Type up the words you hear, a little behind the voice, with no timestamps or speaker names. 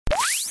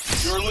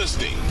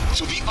listening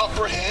to the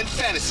Upper Hand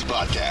Fantasy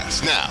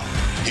Podcast. Now,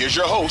 here's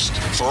your host,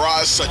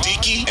 Faraz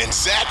Siddiqui and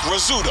Zach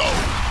Rizzuto.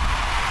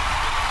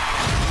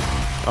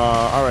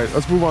 All right,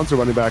 let's move on to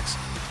running backs.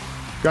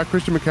 Got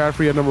Christian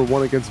McCaffrey at number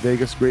 1 against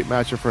Vegas. Great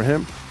matchup for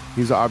him.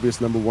 He's the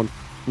obvious number 1,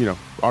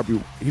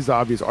 he's the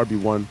obvious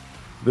RB1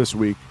 this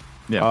week.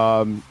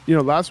 Yeah.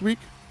 Last week,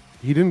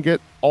 he didn't get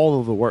all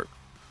of the work.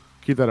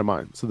 Keep that in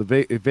mind. So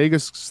if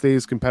Vegas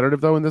stays competitive,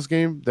 though, in this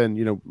game,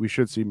 then, we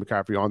should see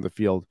McCaffrey on the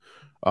field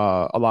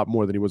a lot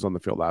more than he was on the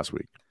field last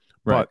week.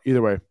 Right. But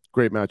either way,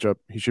 great matchup.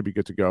 He should be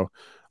good to go.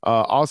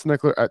 Austin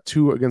Eckler at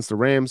 2 against the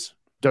Rams.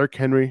 Derrick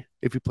Henry,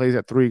 if he plays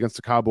at 3 against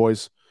the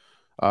Cowboys.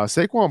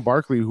 Saquon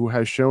Barkley, who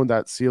has shown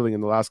that ceiling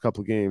in the last couple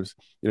of games,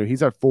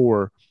 he's at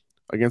 4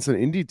 against an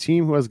Indy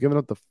team who has given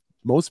up the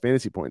most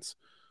fantasy points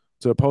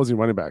to opposing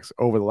running backs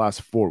over the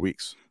last 4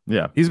 weeks.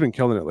 Yeah. He's been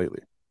killing it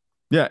lately.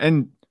 Yeah,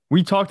 and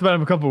we talked about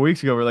him a couple of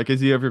weeks ago. We're like, is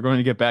he ever going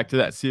to get back to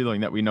that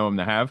ceiling that we know him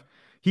to have?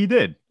 He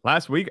did.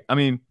 Last week,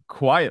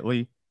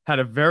 quietly had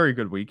a very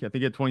good week. I think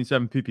he had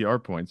 27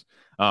 PPR points.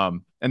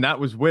 And that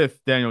was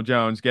with Daniel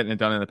Jones getting it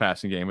done in the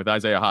passing game, with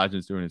Isaiah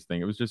Hodgins doing his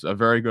thing. It was just a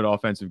very good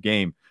offensive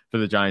game for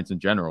the Giants in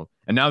general.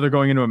 And now they're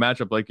going into a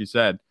matchup, like you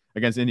said,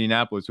 against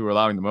Indianapolis, who are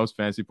allowing the most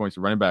fantasy points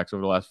to running backs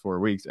over the last 4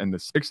 weeks and the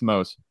 6th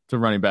most to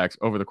running backs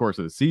over the course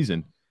of the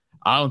season.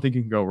 I don't think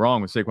you can go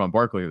wrong with Saquon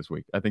Barkley this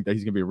week. I think that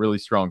he's going to be a really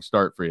strong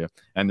start for you,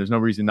 and there's no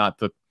reason not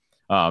to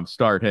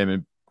start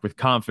him with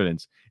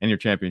confidence in your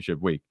championship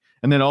week.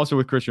 And then also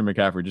with Christian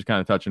McCaffrey, just kind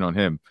of touching on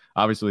him.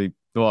 Obviously,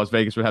 the Las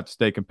Vegas would have to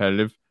stay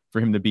competitive for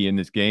him to be in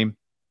this game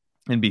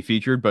and be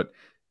featured, but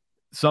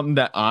something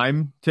that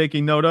I'm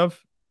taking note of,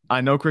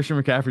 I know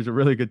Christian McCaffrey's a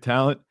really good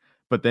talent,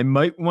 but they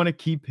might want to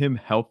keep him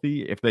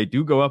healthy. If they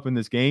do go up in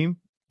this game,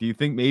 do you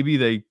think maybe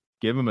they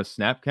give him a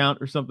snap count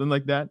or something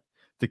like that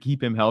to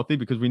keep him healthy?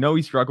 Because we know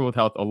he struggled with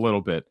health a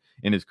little bit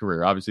in his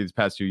career. Obviously, these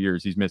past 2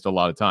 years, he's missed a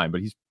lot of time,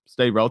 but he's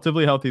stayed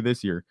relatively healthy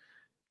this year.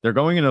 They're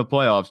going into the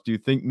playoffs. Do you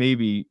think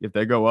maybe if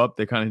they go up,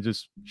 they kind of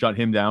just shut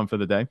him down for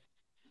the day?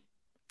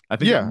 I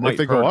think if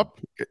they go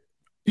up,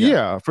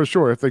 yeah, for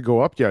sure. If they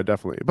go up, yeah,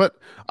 definitely. But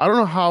I don't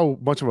know how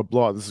much of a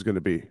blowout this is going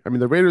to be.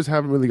 The Raiders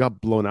haven't really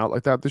got blown out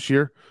like that this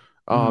year.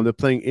 They're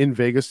playing in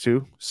Vegas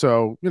too.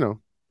 So, I'm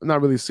not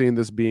really seeing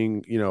this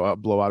being, a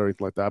blowout or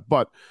anything like that.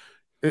 But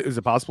is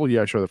it possible?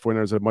 Yeah, sure. The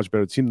 49ers are a much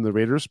better team than the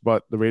Raiders,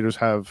 but the Raiders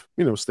have,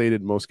 stayed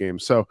in most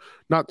games. So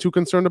not too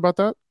concerned about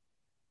that.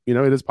 It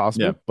is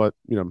possible, but,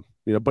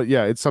 but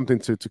yeah, it's something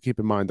to keep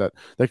in mind that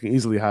can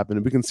easily happen.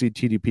 And we can see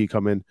TDP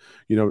come in,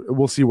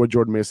 we'll see what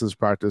Jordan Mason's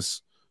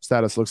practice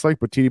status looks like,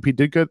 but TDP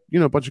did get,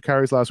 a bunch of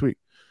carries last week,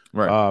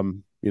 right?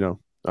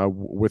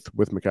 With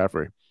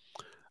McCaffrey.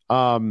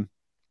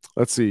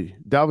 Let's see.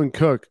 Dalvin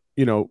Cook,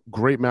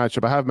 great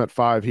matchup. I have him at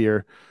 5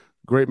 here.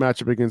 Great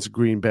matchup against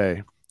Green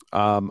Bay.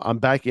 I'm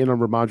back in on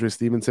Ramondre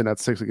Stevenson at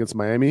 6 against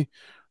Miami.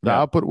 The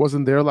output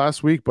wasn't there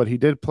last week, but he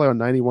did play on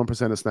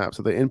 91% of snaps.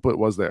 So the input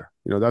was there.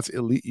 That's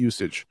elite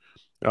usage.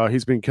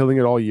 He's been killing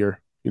it all year.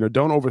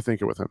 Don't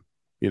overthink it with him,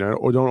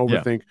 or don't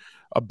overthink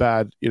a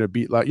bad,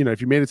 beat.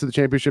 If you made it to the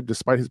championship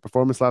despite his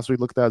performance last week,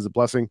 look at that as a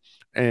blessing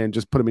and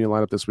just put him in your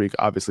lineup this week.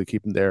 Obviously,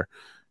 keep him there.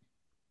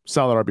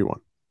 Solid RB1.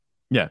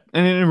 Yeah,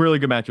 and in a really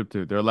good matchup,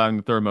 too. They're allowing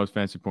the 3rd most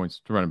fantasy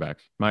points to running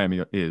backs.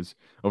 Miami is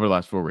over the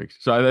last 4 weeks.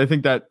 So I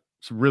think that's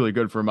really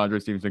good for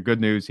Ramondre Stevenson. Good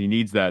news. He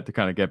needs that to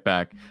kind of get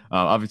back.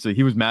 Obviously,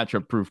 he was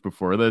matchup proof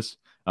before this.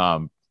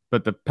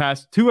 But the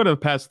past 2 out of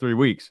the past 3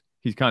 weeks,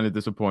 he's kind of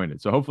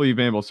disappointed. So hopefully you've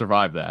been able to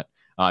survive that.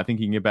 I think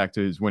he can get back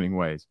to his winning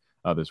ways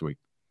this week.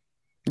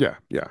 Yeah.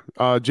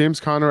 James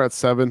Conner at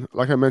 7.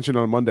 Like I mentioned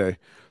on Monday,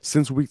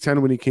 since week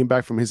 10 when he came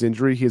back from his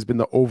injury, he has been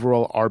the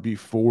overall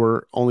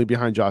RB4, only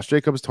behind Josh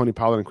Jacobs, Tony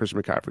Pollard, and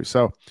Christian McCaffrey.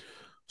 So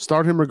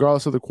start him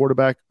regardless of the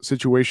quarterback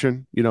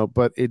situation,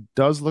 but it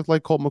does look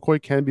like Colt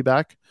McCoy can be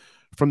back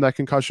from that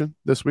concussion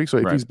this week. So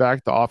if he's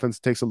back, the offense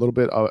takes a little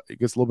bit, it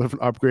gets a little bit of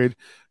an upgrade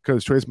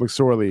because Trace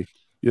McSorley,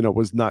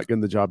 was not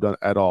getting the job done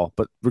at all.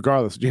 But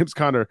regardless, James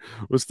Conner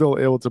was still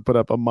able to put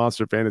up a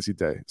monster fantasy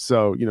day.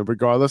 So,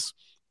 regardless,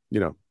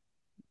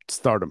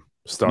 start him.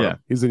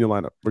 He's in your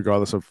lineup,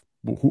 regardless of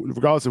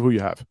who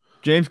you have.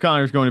 James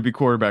Conner is going to be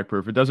quarterback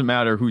proof. It doesn't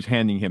matter who's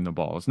handing him the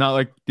ball. It's not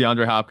like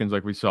DeAndre Hopkins,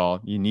 like we saw.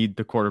 You need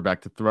the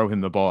quarterback to throw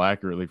him the ball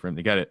accurately for him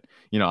to get it,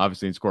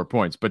 obviously, and score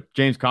points. But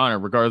James Conner,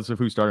 regardless of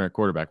who's starting at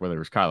quarterback, whether it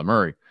was Kyler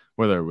Murray,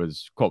 whether it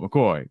was Colt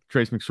McCoy,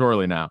 Trace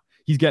McSorley now,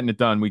 he's getting it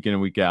done week in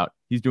and week out.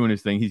 He's doing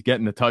his thing. He's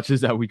getting the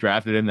touches that we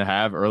drafted him to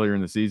have earlier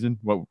in the season.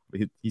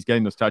 He's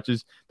getting those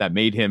touches that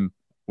made him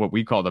what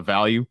we call the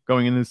value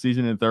going into the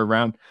season in the 3rd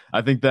round.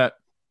 I think that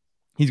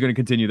he's going to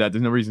continue that.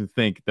 There's no reason to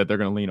think that they're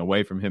going to lean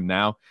away from him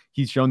now.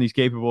 He's shown he's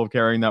capable of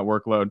carrying that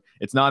workload.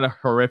 It's not a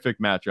horrific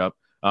matchup.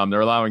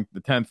 They're allowing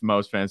the 10th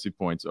most fantasy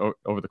points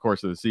over the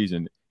course of the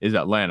season is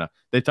Atlanta.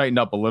 They tightened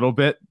up a little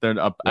bit. They're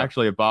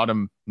actually a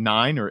bottom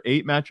 9 or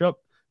 8 matchup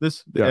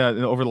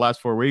over the last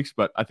 4 weeks,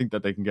 but I think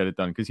that they can get it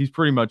done because he's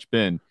pretty much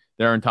been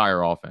their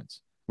entire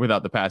offense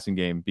without the passing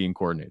game being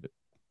coordinated.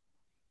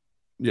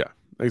 Yeah,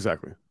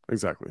 exactly.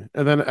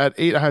 And then at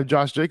 8, I have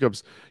Josh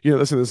Jacobs.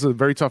 Listen, this is a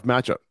very tough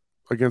matchup.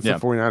 against the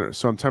 49ers.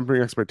 So I'm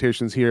tempering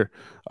expectations here.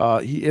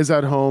 He is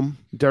at home.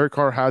 Derek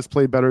Carr has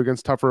played better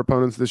against tougher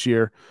opponents this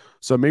year.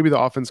 So maybe the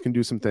offense can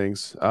do some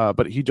things.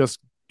 But he gets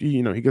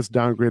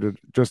downgraded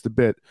just a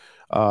bit,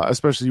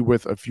 especially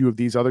with a few of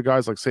these other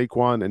guys like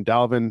Saquon and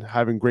Dalvin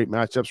having great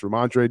matchups,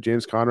 Ramondre,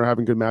 James Conner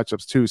having good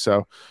matchups too.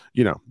 So,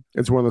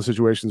 it's one of those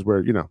situations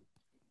where,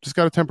 just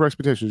got to temper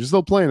expectations. You're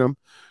still playing him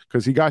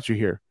because he got you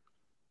here,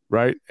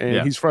 right?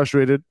 And he's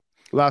frustrated.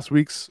 Last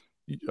week's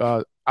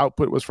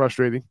output was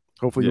frustrating.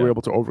 Hopefully you were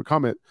able to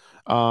overcome it.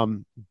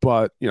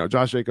 But,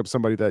 Josh Jacobs,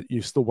 somebody that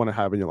you still want to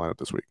have in your lineup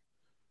this week.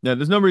 Yeah,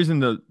 there's no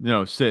reason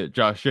to, sit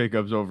Josh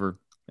Jacobs over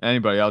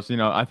anybody else.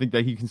 I think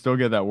that he can still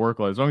get that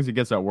workload. As long as he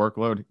gets that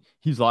workload,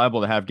 he's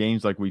liable to have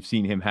games like we've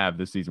seen him have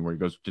this season where he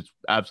goes just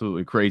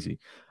absolutely crazy.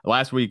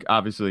 Last week,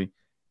 obviously,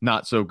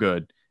 not so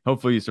good.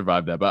 Hopefully you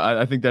survive that. But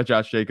I think that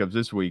Josh Jacobs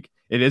this week,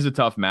 it is a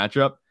tough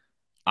matchup.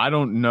 I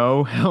don't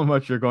know how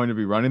much you're going to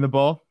be running the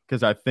ball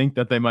because I think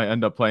that they might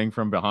end up playing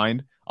from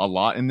behind a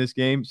lot in this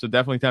game. So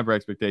definitely temper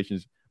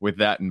expectations with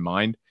that in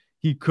mind.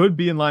 He could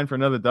be in line for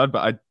another dud,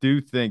 but I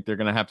do think they're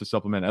going to have to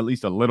supplement at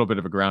least a little bit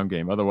of a ground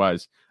game.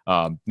 Otherwise,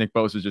 Nick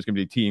Bosa is just going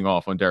to be teeing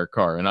off on Derek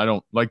Carr. And I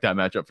don't like that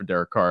matchup for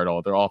Derek Carr at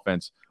all. Their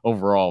offense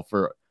overall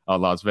for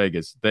Las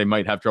Vegas, they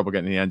might have trouble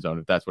getting in the end zone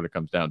if that's what it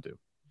comes down to.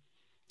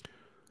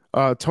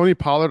 Tony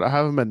Pollard, I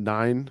have him at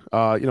 9.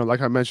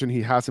 Like I mentioned,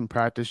 he hasn't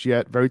practiced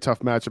yet. Very tough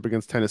matchup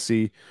against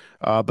Tennessee,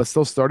 but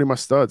still starting my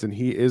studs, and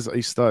he is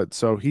a stud.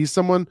 So he's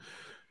someone,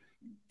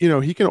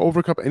 he can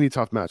overcome any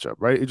tough matchup,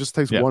 right? It just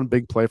takes one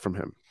big play from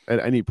him at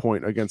any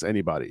point against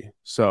anybody.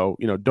 So,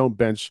 don't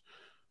bench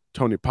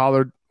Tony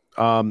Pollard.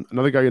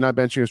 Another guy you're not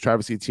benching is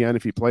Travis Etienne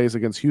if he plays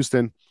against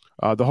Houston.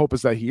 The hope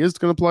is that he is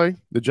going to play.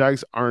 The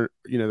Jags aren't,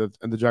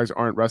 and the Jags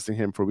aren't resting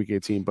him for Week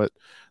 18. But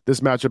this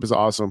matchup is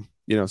awesome.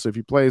 So if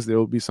he plays, there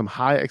will be some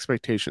high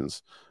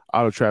expectations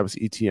out of Travis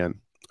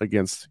Etienne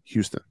against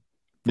Houston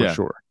for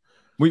sure.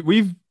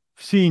 We've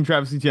seen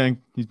Travis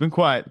Etienne. He's been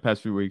quiet the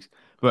past few weeks,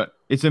 but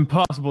it's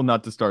impossible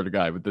not to start a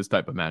guy with this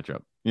type of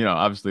matchup.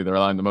 Obviously they're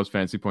allowing the most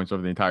fantasy points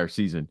over the entire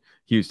season.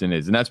 Houston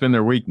is, and that's been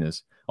their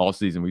weakness all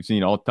season. We've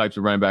seen all types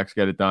of running backs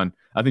get it done.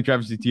 I think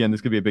Travis Etienne, this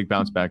could be a big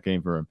bounce back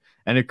game for him,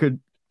 and it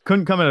couldn't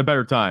come at a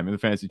better time in the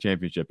fantasy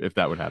championship if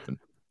that would happen.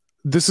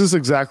 This is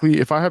exactly,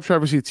 if I have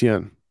Travis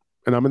Etienne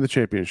and I'm in the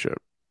championship,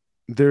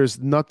 there's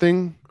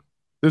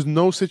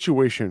no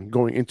situation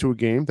going into a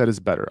game that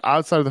is better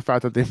outside of the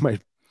fact that they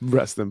might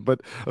rest them.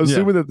 But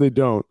assuming that they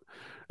don't,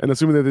 and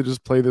assuming that they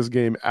just play this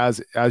game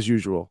as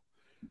usual,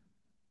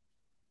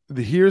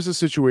 here's the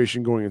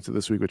situation going into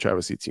this week with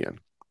Travis Etienne.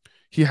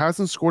 He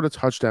hasn't scored a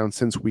touchdown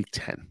since week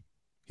 10.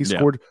 He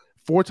scored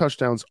 4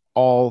 touchdowns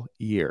all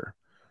year.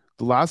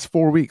 The last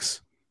 4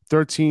 weeks,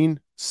 13,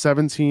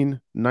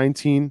 17,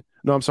 19.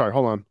 No, I'm sorry.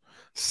 Hold on.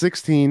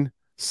 16,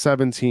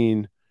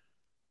 17,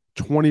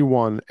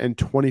 21, and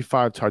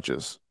 25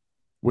 touches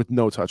with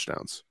no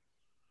touchdowns.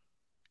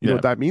 You know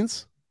what that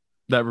means?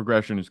 That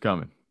regression is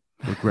coming.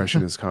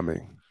 Regression is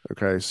coming.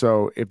 Okay.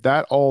 So if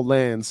that all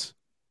lands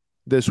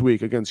this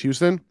week against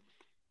Houston,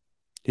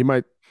 he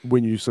might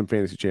win you some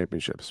fantasy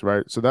championships,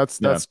 right? So that's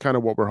kind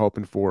of what we're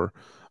hoping for.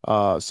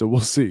 So we'll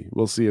see.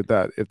 We'll see if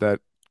that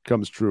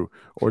comes true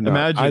or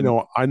not.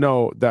 I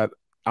know that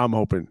I'm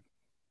hoping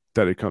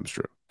that it comes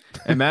true.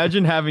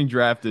 Imagine having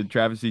drafted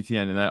Travis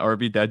Etienne in that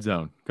RB dead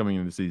zone coming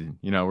into the season,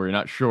 where you're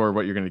not sure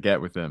what you're going to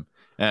get with him.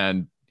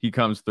 And he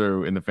comes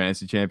through in the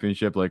fantasy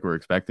championship like we're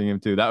expecting him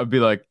to. That would be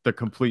like the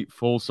complete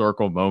full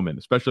circle moment,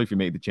 especially if you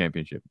made the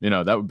championship.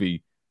 That would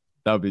be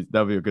a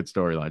good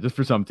storyline just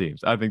for some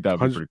teams. I think that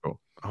would be pretty cool.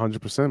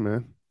 100%,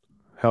 man.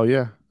 Hell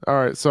yeah. All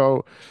right.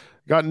 So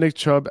got Nick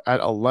Chubb at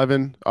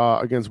 11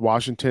 against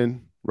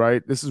Washington.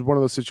 Right. This is one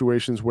of those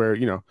situations where,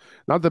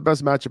 not the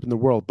best matchup in the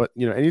world, but,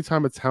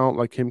 anytime a talent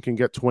like him can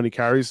get 20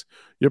 carries,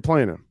 you're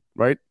playing him.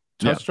 Right.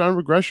 Touchdown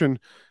regression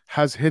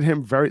has hit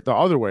him very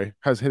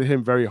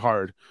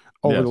hard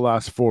over the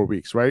last 4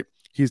 weeks. Right.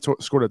 He's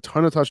scored a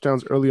ton of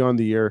touchdowns early on in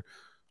the year.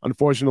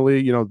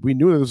 Unfortunately, we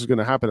knew that this was going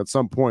to happen at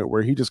some point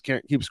where he just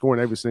can't keep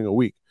scoring every single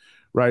week.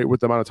 Right. With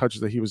the amount of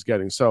touches that he was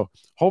getting. So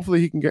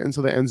hopefully he can get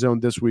into the end zone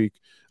this week.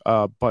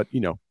 But,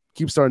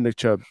 keep starting Nick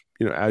Chubb,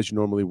 as you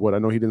normally would. I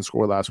know he didn't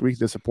score last week,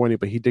 disappointing,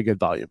 but he did get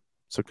volume.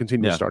 So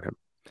continue to start him.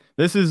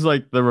 This is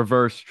like the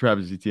reverse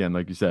Travis Etienne,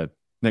 like you said.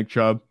 Nick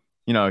Chubb,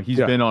 he's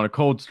been on a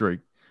cold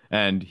streak,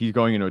 and he's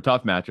going into a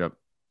tough matchup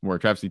where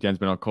Travis Etienne's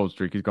been on a cold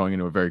streak. He's going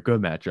into a very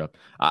good matchup.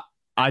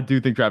 I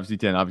do think Travis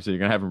Etienne, obviously, you're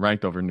going to have him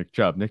ranked over Nick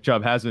Chubb. Nick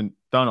Chubb hasn't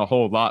done a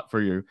whole lot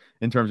for you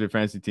in terms of your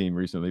fantasy team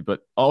recently,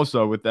 but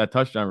also with that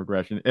touchdown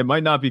regression, it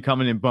might not be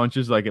coming in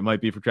bunches like it might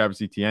be for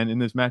Travis Etienne in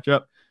this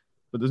matchup.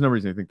 But there's no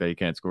reason to think that he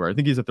can't score. I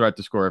think he's a threat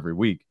to score every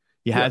week.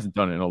 He hasn't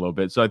done it in a little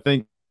bit. So I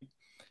think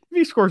if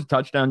he scores a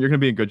touchdown, you're going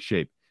to be in good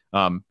shape.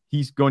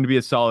 He's going to be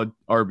a solid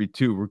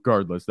RB2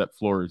 regardless. That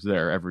floor is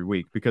there every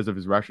week because of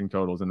his rushing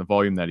totals and the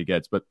volume that he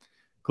gets. But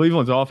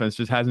Cleveland's offense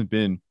just hasn't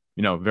been,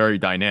 very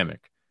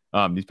dynamic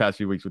these past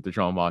few weeks with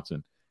Deshaun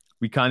Watson.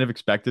 we kind of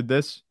expected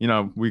this.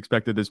 We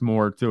expected this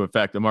more to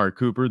affect Amari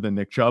Cooper than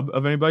Nick Chubb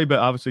of anybody, but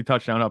obviously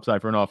touchdown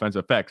upside for an offense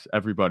affects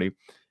everybody.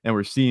 And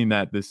we're seeing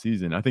that this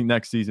season. I think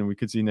next season we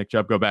could see Nick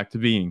Chubb go back to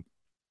being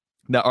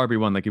that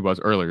RB1 like he was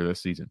earlier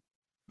this season.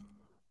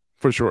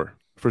 For sure.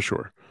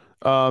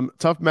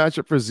 Tough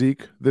matchup for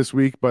Zeke this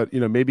week, but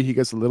maybe he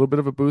gets a little bit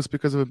of a boost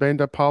because of a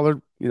banged up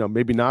Pollard.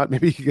 Maybe not.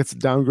 Maybe he gets a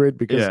downgrade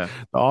because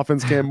the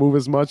offense can't move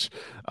as much.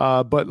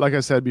 But like I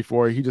said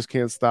before, he just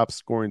can't stop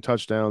scoring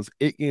touchdowns.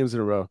 8 games in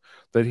a row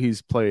that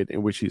he's played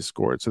in which he's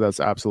scored. So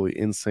that's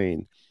absolutely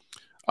insane.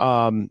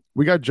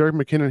 We got Jerick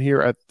McKinnon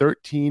here at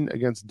 13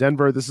 against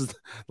Denver. This is the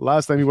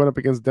last time he went up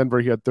against Denver.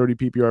 He had 30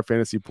 PPR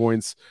fantasy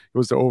points. It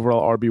was the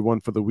overall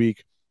RB1 for the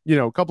week.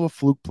 A couple of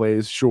fluke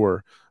plays,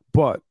 sure,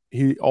 but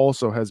he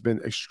also has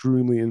been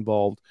extremely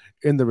involved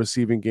in the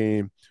receiving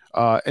game.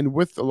 And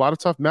with a lot of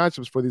tough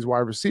matchups for these wide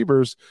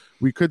receivers,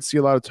 we could see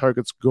a lot of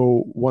targets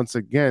go once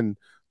again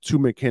to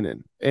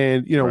McKinnon.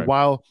 And, Right.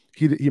 while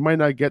he might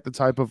not get the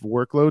type of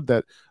workload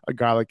that a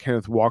guy like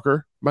Kenneth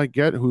Walker might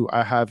get, who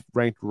I have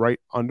ranked right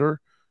under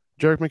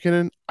Jerick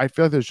McKinnon, I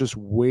feel like there's just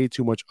way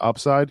too much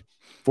upside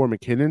for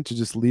McKinnon to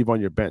just leave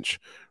on your bench,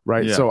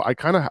 right? Yeah. So I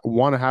kind of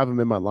want to have him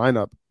in my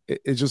lineup.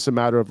 It's just a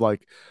matter of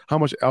like how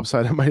much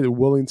upside am I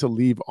willing to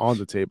leave on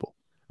the table.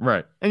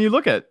 Right. And you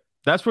look at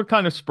that's what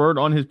kind of spurred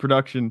on his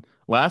production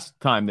last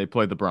time they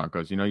played the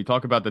Broncos. You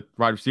talk about the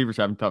wide receivers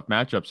having tough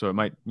matchups, so it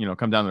might,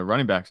 come down to the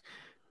running backs.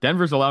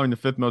 Denver's allowing the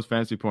 5th most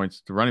fantasy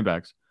points to running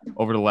backs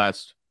over the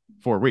last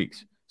 4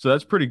 weeks. So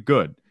that's pretty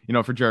good,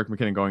 for Jerick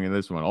McKinnon going in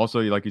this one.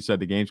 Also, like you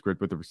said, the game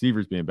script with the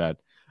receivers being bad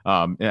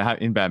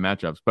in bad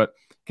matchups. But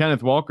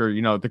Kenneth Walker,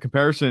 the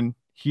comparison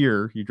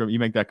here, you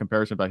make that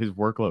comparison about his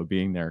workload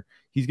being there.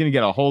 He's going to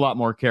get a whole lot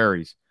more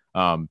carries,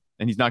 and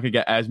he's not going to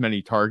get as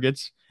many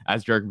targets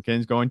as Jerick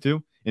McKinnon's going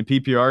to. In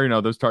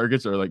PPR, those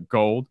targets are like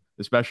gold,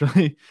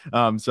 especially.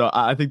 So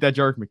I think that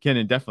Jerick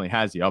McKinnon definitely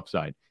has the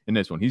upside in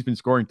this one. He's been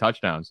scoring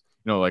touchdowns,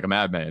 like a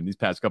madman these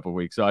past couple of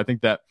weeks. So I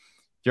think that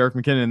Jerick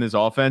McKinnon in this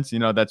offense,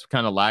 that's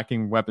kind of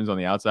lacking weapons on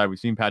the outside. We've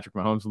seen Patrick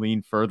Mahomes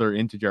lean further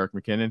into Jerick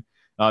McKinnon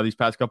these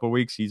past couple of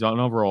weeks. He's on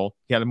a roll.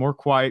 He had a more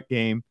quiet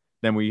game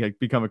than we had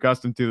become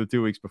accustomed to the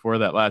 2 weeks before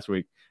that last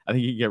week. I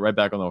think he can get right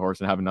back on the horse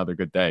and have another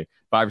good day.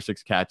 5 or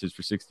 6 catches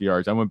for 60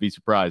 yards. I wouldn't be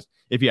surprised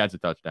if he adds a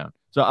touchdown.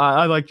 So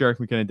I like Jerick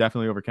McKinnon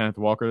definitely over Kenneth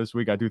Walker this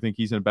week. I do think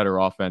he's in a better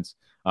offense.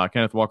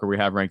 Kenneth Walker we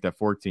have ranked at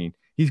 14.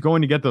 He's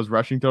going to get those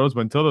rushing totals,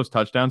 but until those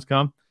touchdowns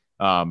come,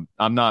 I'm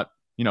not,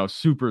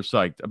 super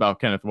psyched about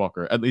Kenneth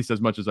Walker, at least as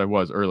much as I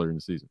was earlier in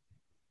the season.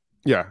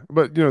 Yeah,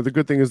 but the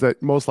good thing is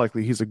that most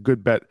likely he's a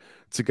good bet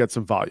to get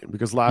some volume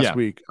because last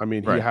week, I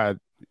mean, he had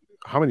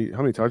how many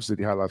touches did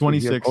he have last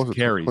week? 26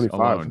 carries 25.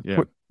 Alone.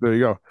 Yeah. There you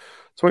go.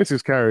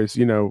 26 carries,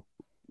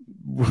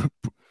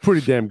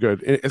 pretty damn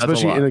good,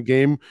 especially in a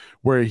game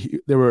where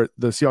the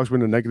Seahawks were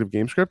in a negative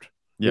game script.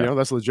 Yeah.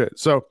 That's legit.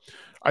 So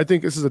I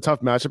think this is a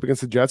tough matchup against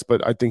the Jets,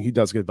 but I think he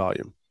does get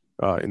volume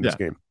in this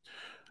game.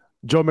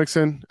 Joe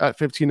Mixon at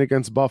 15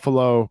 against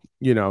Buffalo,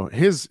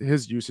 his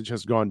usage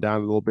has gone down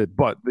a little bit,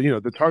 but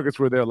the targets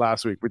were there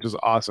last week, which is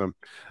awesome.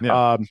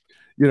 Yeah.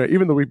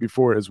 Even the week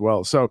before as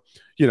well. So,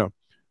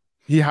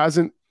 he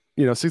hasn't,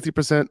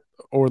 60%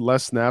 or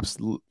less snaps,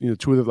 2 of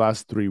the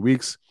last 3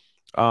 weeks.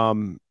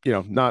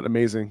 Not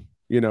amazing,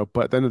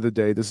 but at the end of the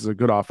day, this is a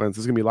good offense.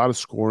 There's going to be a lot of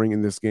scoring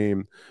in this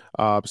game.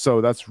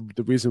 So that's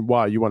the reason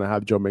why you want to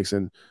have Joe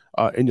Mixon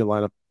in your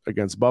lineup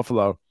against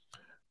Buffalo.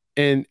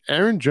 And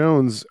Aaron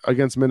Jones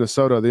against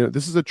Minnesota,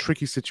 this is a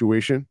tricky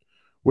situation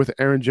with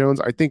Aaron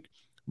Jones. I think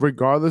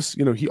regardless,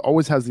 he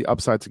always has the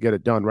upside to get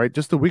it done, right?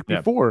 Just the week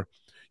before,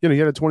 he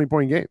had a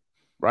 20-point game,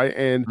 right?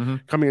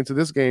 And coming into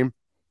this game,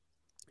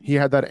 he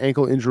had that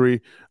ankle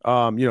injury.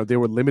 They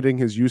were limiting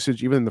his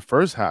usage even in the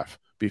first half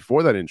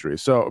before that injury.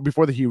 So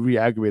before he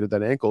re-aggravated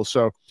that ankle.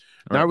 So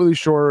not really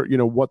sure,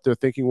 what their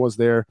thinking was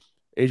there.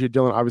 A.J.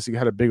 Dillon obviously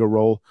had a bigger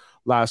role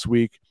last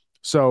week.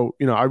 So,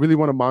 I really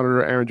want to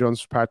monitor Aaron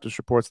Jones' practice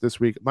reports this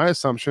week. My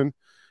assumption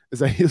is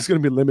that he's going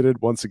to be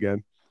limited once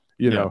again,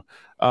 the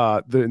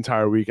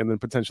entire week and then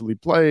potentially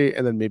play.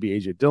 And then maybe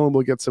A.J. Dillon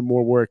will get some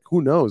more work.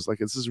 Who knows? Like,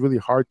 this is really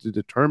hard to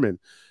determine.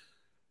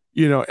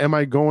 Am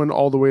I going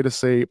all the way to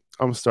say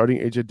I'm starting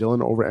A.J.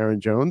 Dillon over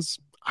Aaron Jones?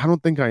 I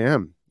don't think I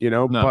am,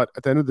 No. But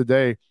at the end of the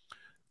day,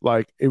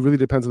 like, it really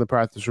depends on the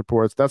practice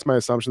reports. That's my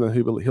assumption that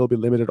he'll be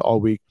limited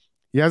all week.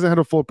 He hasn't had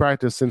a full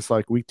practice since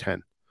like week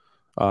 10.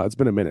 It's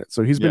been a minute.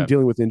 So he's been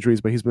dealing with injuries,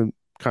 but he's been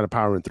kind of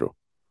powering through.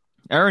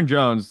 Aaron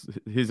Jones,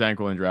 his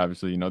ankle injury,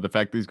 obviously, the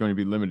fact that he's going to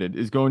be limited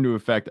is going to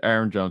affect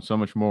Aaron Jones so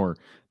much more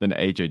than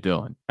A.J.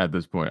 Dillon at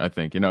this point, I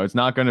think. It's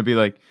not going to be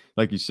like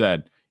you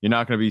said, you're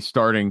not going to be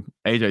starting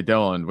A.J.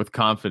 Dillon with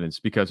confidence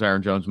because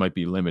Aaron Jones might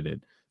be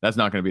limited. That's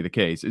not going to be the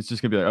case. It's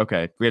just going to be like,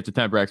 okay, we have to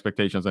temper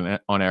expectations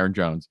on Aaron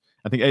Jones.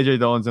 I think A.J.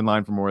 Dillon's in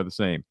line for more of the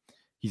same.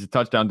 He's a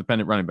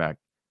touchdown-dependent running back.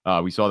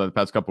 We saw that the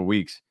past couple of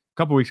weeks. A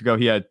couple of weeks ago,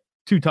 he had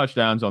 2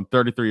 touchdowns on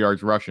 33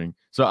 yards rushing.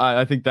 So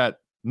I think that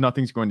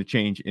nothing's going to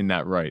change in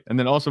that right. And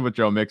then also with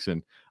Joe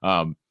Mixon,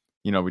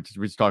 we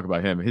just talk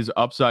about him. His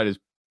upside is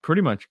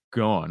pretty much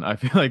gone. I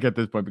feel like at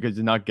this point because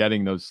he's not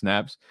getting those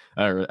snaps,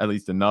 or at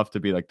least enough to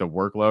be like the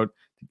workload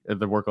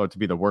to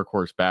be the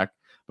workhorse back.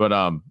 But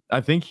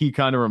I think he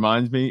kind of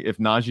reminds me if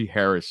Najee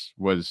Harris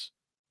was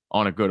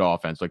on a good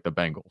offense like the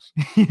Bengals.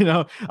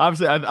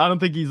 Obviously, I don't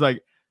think he's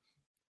like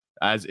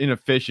as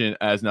inefficient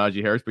as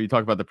Najee Harris, but you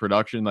talk about the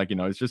production, like,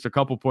 it's just a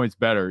couple points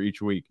better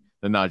each week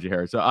than Najee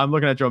Harris. So I'm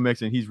looking at Joe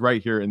Mixon. He's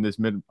right here in this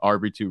mid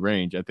RB2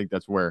 range. I think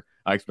that's where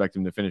I expect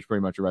him to finish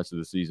pretty much the rest of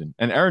the season.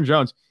 And Aaron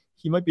Jones,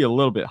 he might be a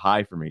little bit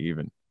high for me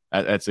even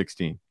at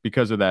 16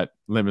 because of that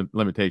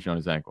limitation on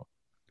his ankle.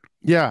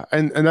 Yeah,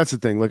 and that's the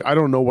thing. Like, I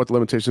don't know what the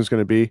limitation is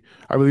going to be.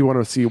 I really want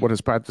to see what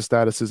his practice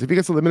status is. If he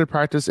gets a limited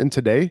practice in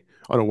today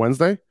on a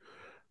Wednesday,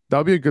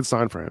 that'll be a good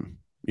sign for him.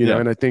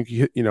 And I think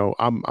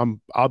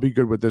I'll be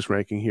good with this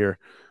ranking here,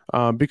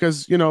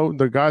 because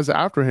the guys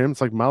after him,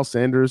 it's like Miles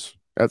Sanders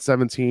at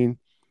 17,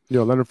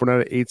 Leonard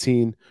Fournette at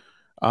 18.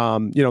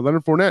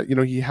 Leonard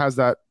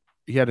Fournette,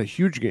 he had a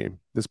huge game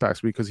this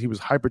past week because he was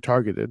hyper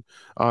targeted.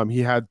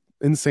 He had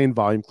insane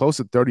volume, close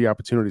to 30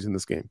 opportunities in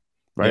this game,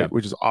 right? Yeah.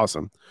 Which is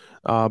awesome.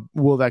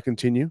 Will that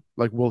continue?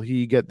 Like, will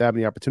he get that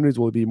many opportunities?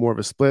 Will it be more of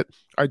a split?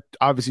 I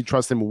obviously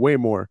trust him way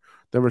more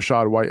than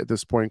Rachaad White at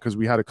this point because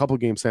we had a couple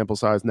game sample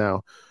size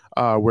now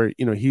where,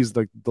 he's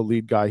the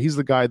lead guy. He's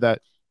the guy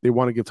that they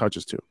want to give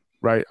touches to,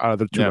 right? Out of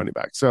the two running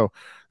backs. So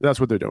that's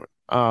what they're doing.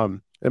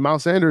 And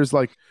Miles Sanders,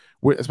 like,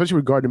 especially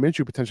with Gardner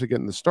Minshew potentially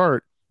getting the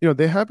start,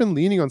 they have been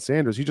leaning on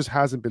Sanders. He just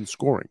hasn't been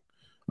scoring.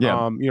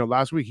 Yeah.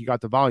 Last week he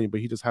got the volume, but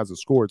he just hasn't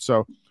scored.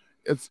 So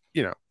it's,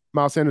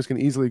 Miles Sanders can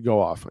easily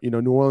go off.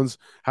 New Orleans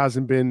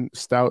hasn't been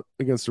stout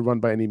against the run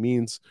by any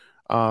means.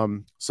 But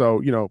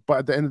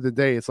at the end of the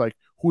day, it's like,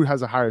 who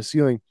has a higher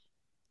ceiling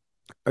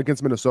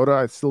against Minnesota?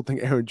 I still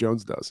think Aaron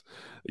Jones does,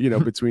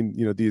 between,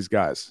 these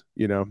guys,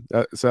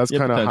 so that's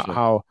kind of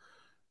how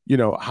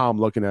I'm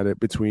looking at it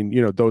between,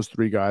 those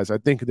three guys. I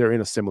think they're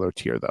in a similar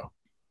tier though.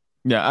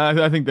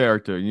 Yeah, I think they are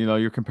too.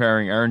 You're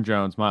comparing Aaron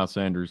Jones, Miles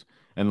Sanders,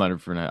 and Leonard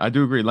Fournette. I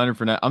do agree. Leonard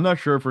Fournette, I'm not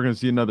sure if we're going to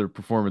see another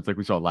performance like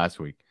we saw last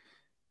week.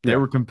 They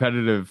were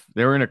competitive.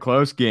 They were in a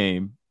close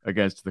game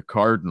against the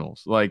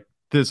Cardinals. Like,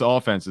 this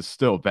offense is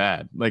still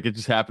bad. Like, it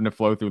just happened to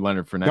flow through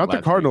Leonard Fournette. Not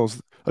the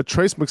Cardinals, a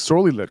Trace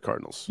McSorley led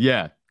Cardinals.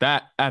 Yeah,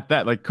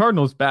 like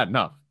Cardinals bad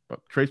enough,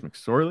 but Trace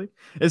McSorley,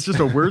 it's just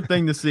a weird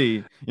thing to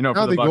see. For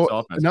the Bucs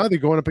offense. Now they're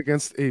going up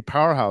against a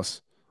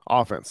powerhouse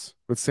offense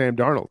with Sam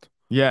Darnold.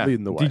 Yeah,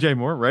 leading the way. DJ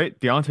Moore, right?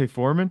 Deontay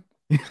Foreman.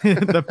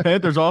 The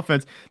Panthers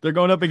offense, they're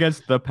going up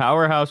against the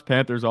powerhouse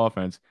Panthers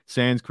offense,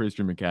 sans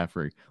Christian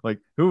McCaffrey. Like,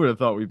 who would have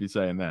thought we'd be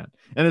saying that?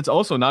 And it's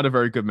also not a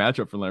very good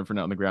matchup for Leonard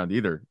Fournette on the ground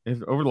either.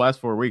 Over the last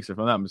 4 weeks, if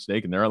I'm not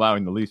mistaken, they're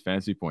allowing the least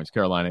fantasy points,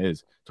 Carolina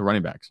is, to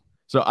running backs.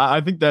 So I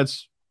think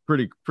that's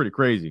pretty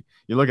crazy.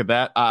 You look at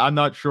that. I'm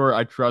not sure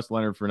I trust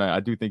Leonard Fournette.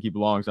 I do think he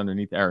belongs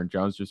underneath Aaron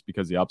Jones just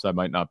because the upside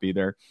might not be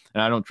there.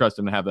 And I don't trust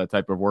him to have that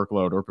type of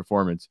workload or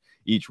performance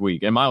each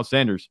week. And Miles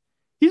Sanders,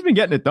 he's been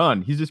getting it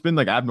done. He's just been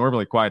like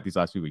abnormally quiet these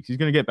last few weeks. He's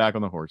going to get back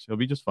on the horse. He'll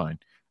be just fine.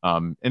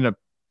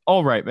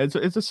 All right. It's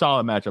a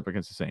solid matchup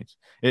against the Saints.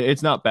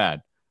 It's not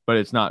bad, but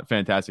it's not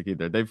fantastic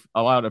either. They've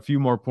allowed a few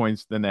more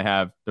points than they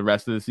have the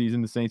rest of the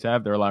season. The Saints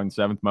have. They're allowing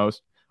 7th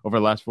most over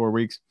the last 4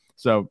 weeks.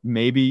 So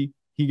maybe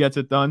he gets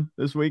it done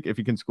this week. If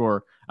he can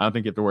score, I don't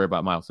think you have to worry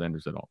about Miles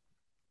Sanders at all.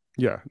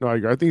 Yeah, no, I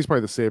agree. I think he's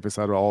probably the safest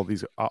out of all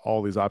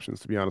these options,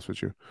 to be honest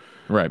with you.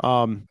 Right.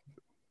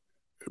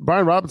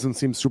 Brian Robinson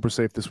seems super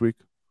safe this week.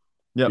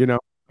 Yeah,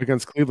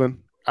 against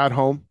Cleveland at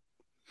home,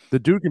 the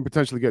dude can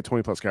potentially get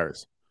 20 plus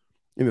carries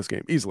in this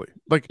game easily.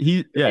 Like,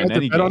 if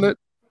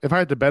I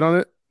had to bet on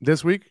it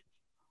this week,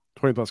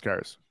 20 plus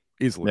carries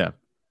easily. Yeah.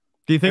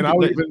 Do you think I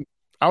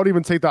would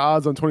even take the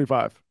odds on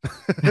 25?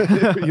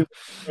 Do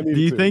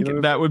you think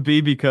that would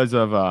be because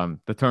of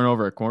the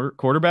turnover at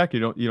quarterback?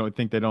 You don't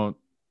think they don't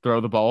throw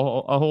the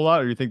ball a whole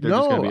lot, or you think they're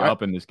just going to be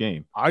up in this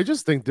game? I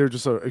just think they're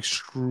just an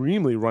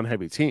extremely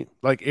run-heavy team.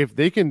 Like, if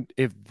the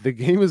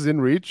game is in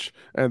reach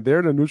and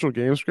they're in a neutral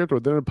game script or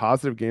they're in a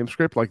positive game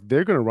script, like,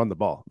 they're going to run the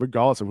ball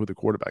regardless of who the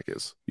quarterback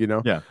is.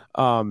 Yeah.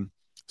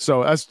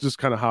 So that's just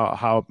kind of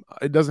how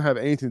it doesn't have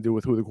anything to do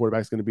with who the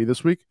quarterback is going to be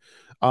this week.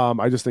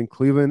 I just think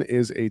Cleveland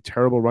is a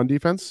terrible run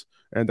defense,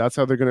 and that's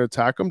how they're going to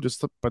attack them.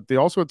 But they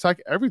also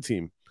attack every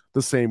team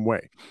the same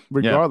way,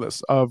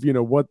 regardless of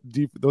what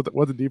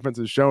the defense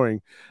is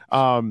showing.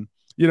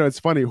 It's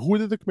funny. Who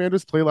did the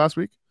Commanders play last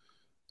week?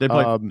 They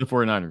played the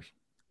 49ers.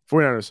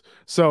 49ers.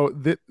 So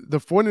the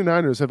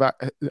 49ers have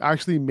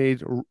actually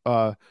made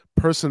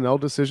personnel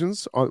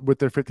decisions with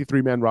their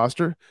 53-man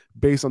roster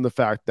based on the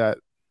fact that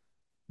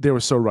they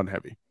were so run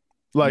heavy.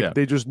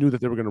 They just knew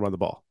that they were going to run the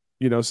ball.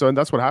 So and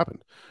that's what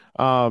happened.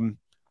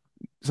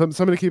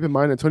 Something to keep in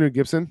mind, Antonio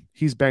Gibson,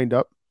 he's banged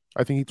up.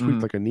 I think he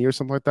tweaked like a knee or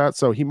something like that,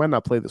 so he might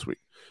not play this week.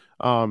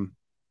 And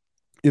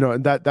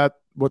that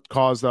what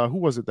caused who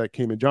was it that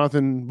came in?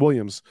 Jonathan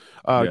Williams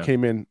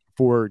came in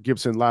for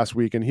Gibson last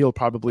week, and he'll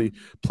probably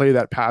play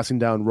that passing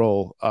down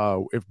role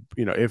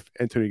if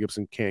Antonio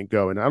Gibson can't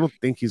go. And I don't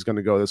think he's going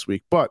to go this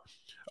week, but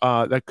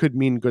that could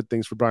mean good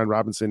things for Brian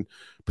Robinson,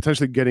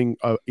 potentially getting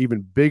an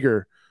even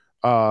bigger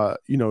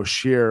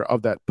share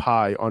of that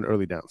pie on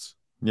early downs.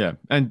 Yeah,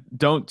 and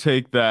don't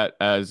take that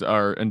as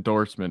our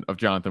endorsement of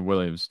Jonathan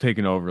Williams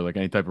taking over like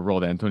any type of role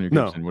that Antonio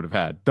Gibson would have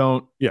had.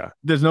 Don't. Yeah.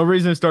 There's no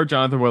reason to start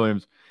Jonathan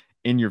Williams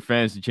in your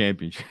fantasy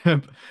championship.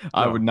 No.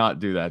 I would not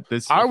do that.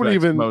 I would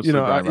even,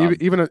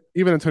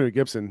 even Antonio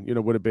Gibson,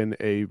 would have been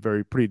a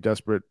pretty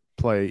desperate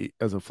play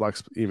as a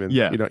flex, even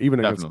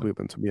against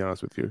Cleveland, to be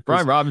honest with you.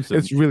 Brian Robinson.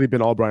 It's really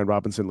been all Brian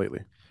Robinson lately.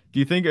 Do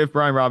you think if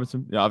Brian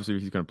Robinson, obviously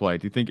he's going to play,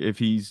 do you think if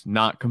he's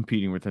not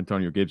competing with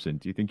Antonio Gibson,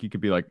 do you think he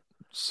could be like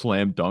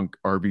slam dunk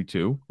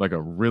RB2, like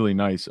a really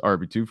nice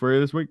RB2 for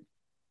you this week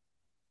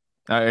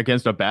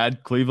against a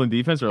bad Cleveland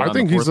defense? Or I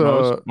think he's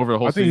over the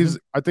whole season?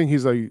 I think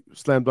he's a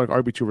slam dunk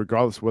RB2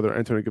 regardless of whether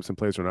Antonio Gibson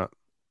plays or not.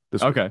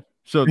 Okay,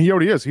 so and he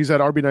already is. He's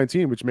at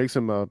RB19, which makes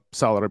him a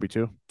solid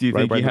RB2. Do you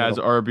think he has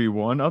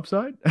RB1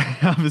 upside?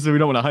 Obviously, we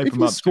don't want to hype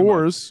him up.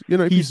 Scores,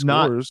 he's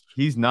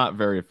not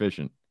very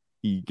efficient.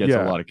 He gets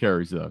a lot of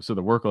carries though, so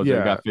the workload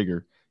there got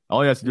figure.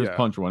 All he has to do is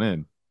punch one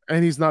in,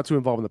 and he's not too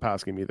involved in the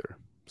pass game either.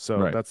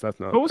 So that's not.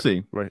 But we'll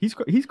see. Right.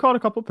 He's caught a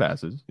couple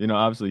passes.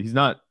 Obviously he's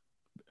not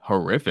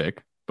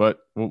horrific, but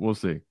we'll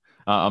see.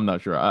 I'm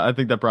not sure. I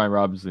think that Brian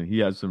Robinson, he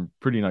has some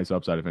pretty nice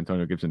upside if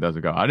Antonio Gibson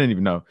doesn't go. I didn't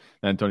even know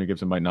that Antonio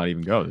Gibson might not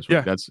even go this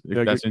week. That's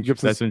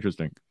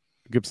interesting.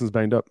 Gibson's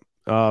banged up.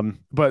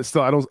 But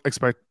still, I don't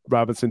expect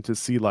Robinson to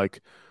see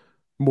like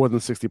more than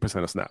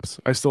 60% of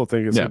snaps. I still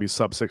think it's going to be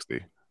sub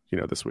 60.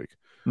 This week.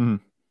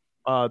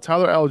 Mm-hmm.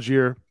 Tyler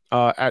Algier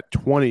at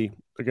 20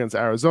 against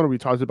Arizona. We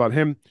talked about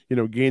him,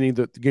 gaining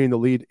the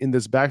lead in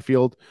this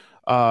backfield.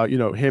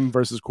 Him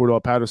versus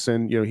Cordell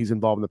Patterson. He's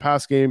involved in the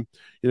pass game.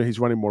 He's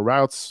running more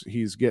routes.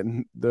 He's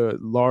getting the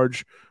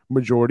large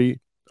majority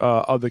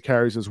of the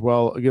carries as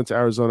well against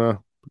Arizona.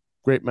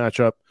 Great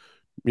matchup.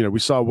 We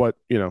saw what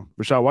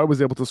Rachaad White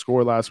was able to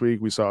score last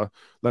week. We saw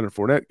Leonard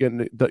Fournette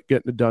getting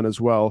it done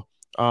as well.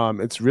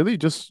 It's really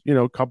just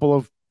a couple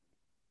of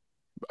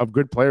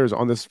good players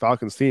on this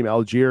Falcons team.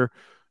 Algier,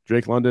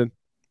 Drake London,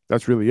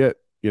 that's really it,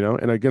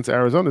 and against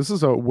Arizona, this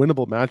is a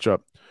winnable matchup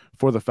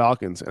for the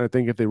Falcons. And I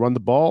think if they run the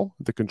ball,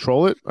 if they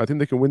control it, I think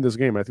they can win this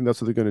game. I think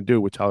that's what they're going to do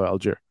with Tyler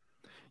Algier.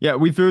 Yeah,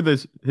 we threw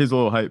his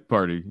little hype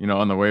party,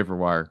 on the waiver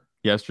wire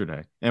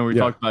yesterday. And we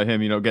talked about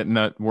him, getting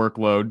that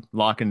workload,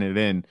 locking it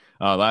in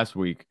last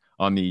week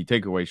on the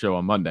takeaway show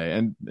on Monday.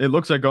 And it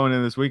looks like going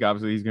in this week,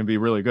 obviously he's going to be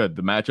really good.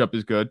 The matchup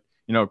is good.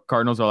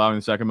 Cardinals are allowing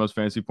the second most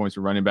fantasy points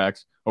for running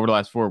backs over the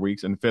last 4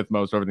 weeks and the fifth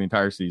most over the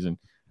entire season.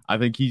 I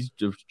think he's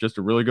just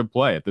a really good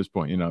play at this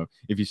point.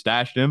 If you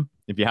stashed him,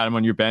 if you had him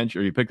on your bench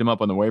or you picked him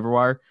up on the waiver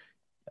wire,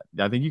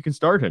 I think you can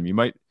start him.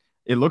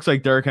 It looks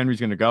like Derrick Henry's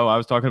going to go. I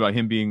was talking about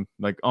him being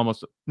like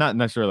almost not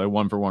necessarily a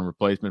 1-for-1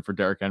 replacement for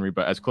Derrick Henry,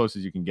 but as close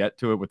as you can get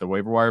to it with the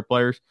waiver wire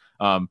players.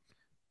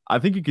 I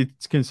think you could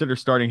consider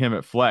starting him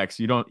at flex.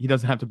 He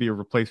doesn't have to be a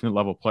replacement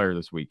level player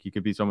this week. He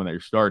could be someone that you're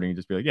starting and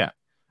just be like, yeah,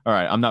 all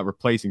right, I'm not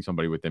replacing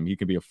somebody with him. He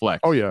could be a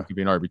flex. Oh, yeah. He could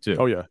be an RB2.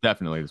 Oh, yeah.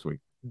 Definitely this week.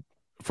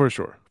 For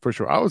sure.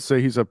 I would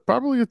say he's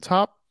probably a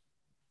top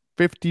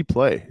 50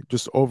 play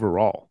just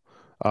overall,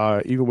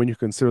 even when you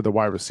consider the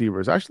wide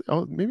receivers.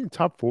 Actually, maybe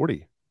top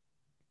 40.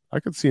 I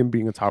could see him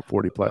being a top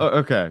 40 play.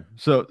 Okay.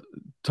 So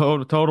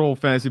total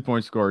fantasy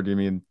point score, do you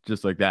mean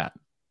just like that?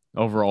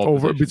 Overall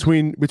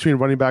between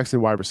running backs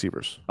and wide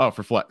receivers. Oh,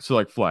 for flex. So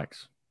like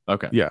flex.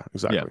 Okay. Yeah,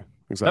 exactly. Yeah.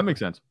 Exactly. That makes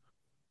sense.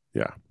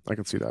 Yeah, I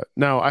can see that.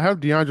 Now, I have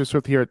DeAndre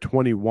Swift here at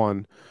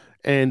 21,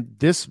 and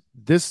this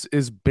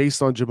is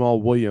based on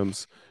Jamal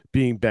Williams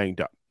being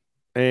banged up.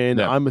 And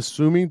I'm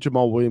assuming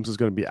Jamal Williams is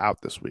going to be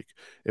out this week.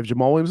 If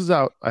Jamal Williams is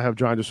out, I have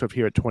DeAndre Swift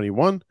here at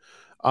 21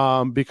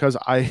 because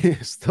I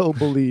still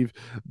believe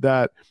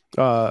that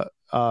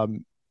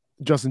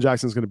Justin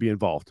Jackson is going to be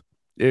involved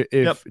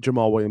if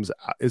Jamal Williams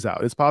is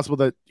out. It's possible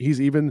that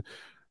he's even,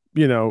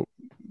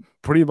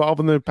 pretty involved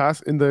in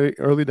the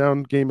early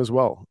down game as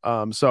well.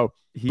 So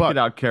he could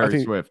out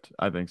carry Swift.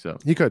 I think so.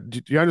 He could.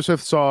 DeAndre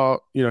Swift saw,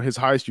 his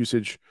highest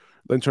usage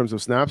in terms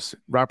of snaps,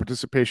 route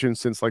participation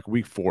since like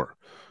week 4,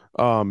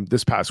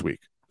 this past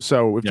week.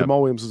 So if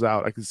Jamal Williams is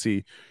out, I could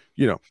see,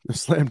 a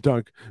slam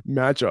dunk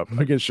matchup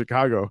against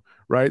Chicago,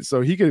 right?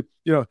 So he could,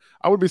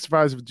 I would be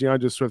surprised if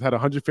DeAndre Swift had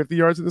 150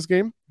 yards in this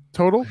game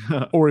total,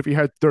 or if he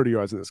had 30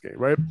 yards in this game,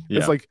 right? Yeah.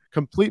 It's like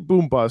complete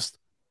boom bust.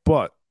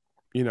 But,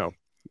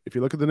 if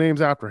you look at the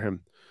names after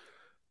him,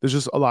 there's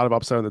just a lot of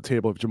upside on the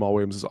table if Jamal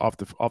Williams is off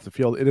the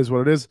field. It is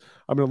what it is.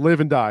 I'm going to live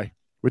and die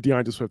with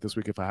DeAndre Swift this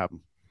week if I have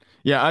him.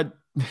 Yeah,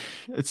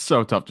 it's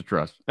so tough to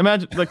trust.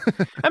 Imagine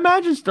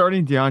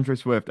starting DeAndre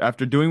Swift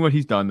after doing what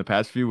he's done the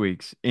past few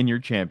weeks in your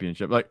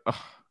championship.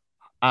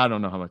 I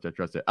don't know how much I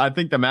trust it. I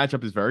think the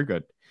matchup is very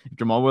good. If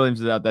Jamal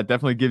Williams is out, that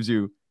definitely gives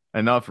you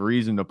enough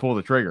reason to pull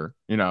the trigger,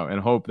 and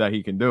hope that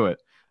he can do it.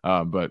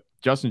 But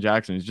Justin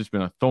Jackson has just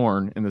been a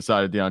thorn in the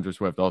side of DeAndre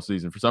Swift all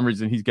season. For some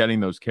reason, he's getting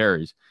those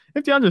carries.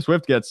 If DeAndre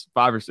Swift gets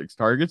 5 or 6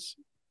 targets,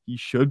 he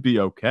should be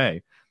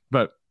okay.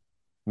 But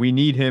we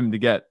need him to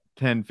get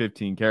 10,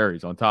 15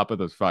 carries on top of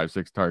those 5,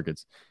 6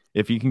 targets.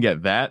 If he can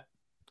get that,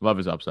 love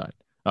his upside.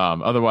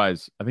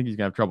 Otherwise, I think he's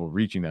going to have trouble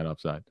reaching that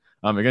upside.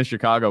 Against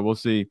Chicago, we'll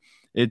see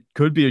It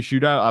could be a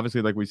shootout.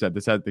 Obviously, like we said,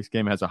 this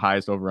game has the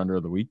highest over-under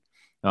of the week.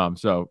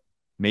 So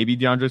maybe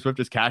DeAndre Swift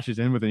just cashes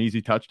in with an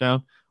easy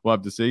touchdown. We'll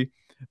have to see.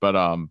 But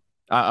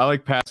I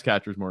like pass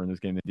catchers more in this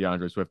game than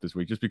DeAndre Swift this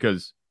week, just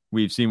because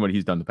we've seen what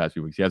he's done the past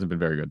few weeks. He hasn't been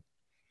very good.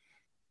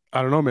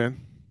 I don't know,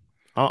 man.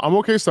 I'm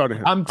okay starting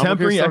him. I'm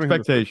tempering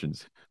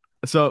expectations.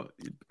 So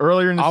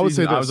earlier in the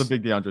season, I was a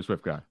big DeAndre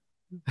Swift guy.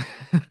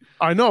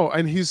 I know,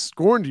 and he's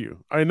scorned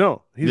you. I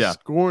know. He's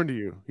scorned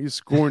you. He's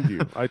scorned you.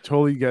 I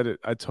totally get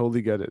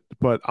it.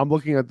 But I'm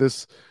looking at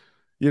this,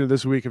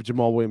 this week if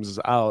Jamal Williams is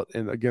out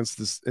and against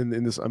this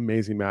in this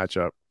amazing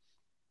matchup.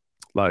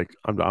 Like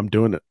I'm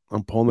doing it.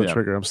 I'm pulling the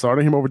trigger. I'm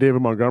starting him over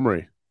David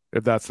Montgomery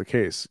if that's the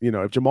case.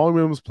 If Jamal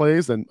Williams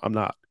plays, then I'm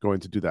not going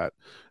to do that.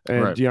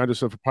 And DeAndre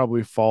Swift will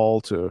probably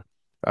fall to,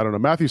 I don't know.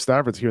 Matthew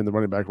Stafford's here in the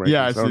running back rankings.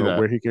 Yeah, I don't know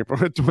where he came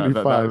from at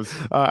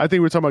 25. I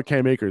think we're talking about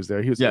Cam Akers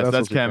there.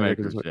 That's Cam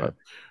Akers. Yeah.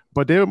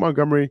 But David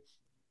Montgomery,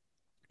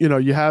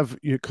 you have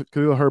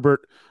Khalil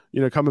Herbert,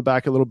 coming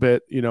back a little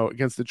bit,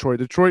 against Detroit.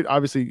 Detroit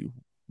obviously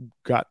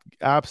got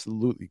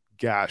absolutely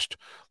gashed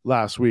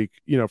last week,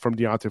 from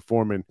Deontay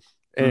Foreman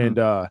and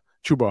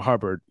Chuba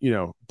Hubbard,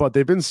 but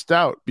they've been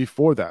stout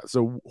before that.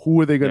 So who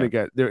are they going to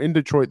get? They're in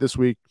Detroit this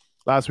week.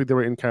 Last week they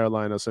were in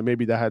Carolina, so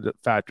maybe that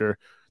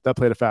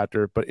played a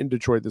factor. But in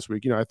Detroit this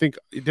week, I think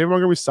David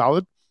Montgomery's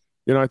solid.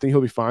 I think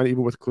he'll be fine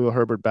even with Khalil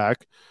Herbert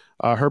back.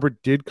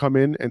 Herbert did come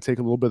in and take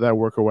a little bit of that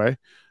work away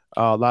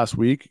last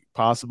week.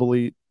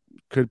 Possibly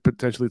could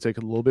potentially take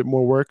a little bit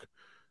more work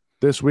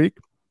this week.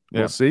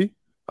 We'll see.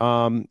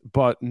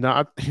 But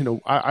not,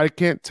 I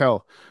can't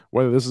tell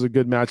whether this is a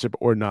good matchup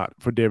or not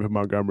for David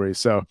Montgomery.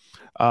 So,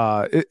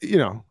 I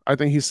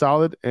think he's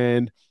solid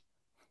and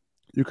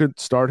you could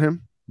start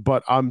him,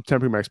 but I'm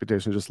tempering my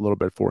expectations just a little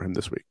bit for him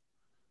this week.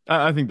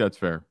 I think that's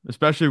fair,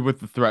 especially with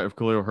the threat of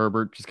Khalil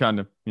Herbert just kind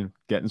of,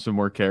 getting some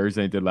more carries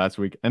than he did last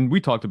week. And we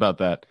talked about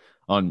that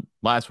on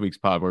last week's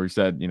pod where we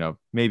said,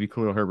 maybe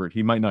Khalil Herbert,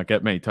 he might not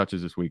get many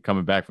touches this week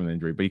coming back from the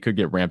injury, but he could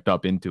get ramped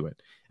up into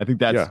it. I think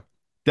that's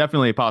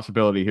definitely a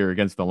possibility here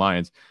against the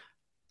Lions.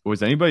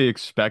 Was anybody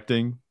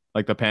expecting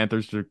like the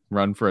Panthers to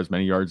run for as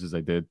many yards as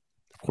they did?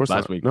 Of course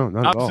last not. week. No,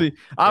 not at all.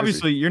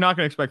 Obviously, you're not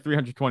going to expect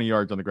 320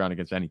 yards on the ground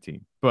against any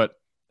team, but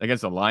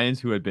against the Lions,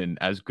 who had been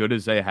as good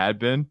as they had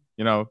been,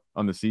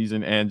 on the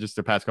season and just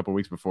the past couple of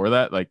weeks before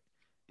that, like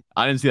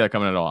I didn't see that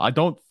coming at all. I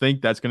don't think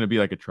that's going to be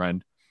like a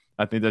trend.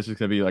 I think that's just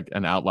going to be like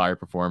an outlier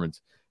performance.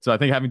 So I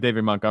think having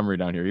David Montgomery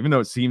down here, even though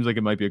it seems like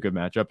it might be a good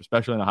matchup,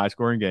 especially in a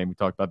high-scoring game, we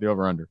talked about the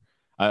over/under.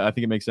 I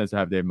think it makes sense to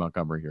have David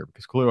Montgomery here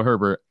because Khalil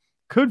Herbert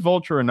could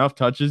vulture enough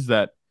touches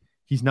that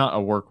he's not a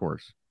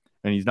workhorse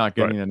and he's not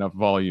getting enough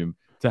volume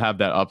to have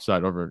that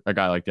upside over a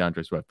guy like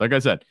DeAndre Swift. Like I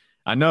said,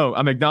 I know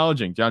I'm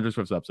acknowledging DeAndre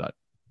Swift's upside.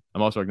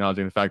 I'm also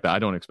acknowledging the fact that I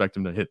don't expect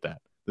him to hit that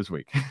this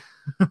week.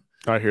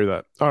 I hear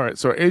that. All right.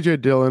 So A.J.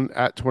 Dillon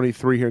at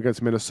 23 here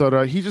against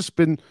Minnesota. He's just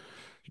been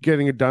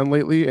getting it done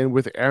lately. And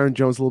with Aaron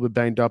Jones a little bit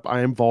banged up,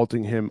 I am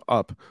vaulting him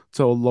up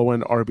to a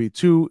low-end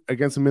RB2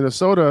 against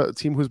Minnesota, a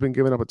team who's been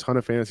giving up a ton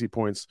of fantasy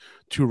points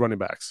to running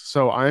backs.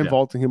 So I am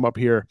vaulting him up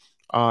here.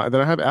 And then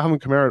I have Alvin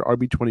Kamara at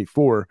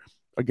RB24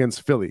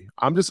 against Philly.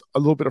 I'm just a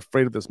little bit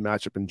afraid of this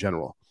matchup in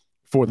general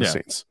for the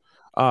Saints.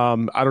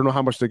 I don't know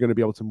how much they're going to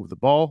be able to move the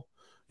ball.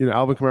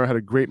 Alvin Kamara had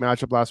a great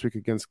matchup last week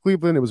against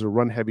Cleveland. It was a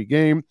run-heavy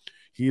game.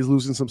 He's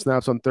losing some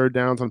snaps on third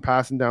downs, on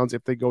passing downs.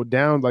 If they go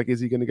down, like, is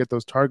he going to get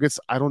those targets?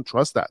 I don't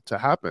trust that to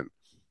happen,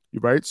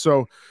 right?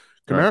 So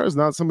Kamara is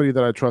not somebody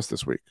that I trust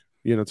this week,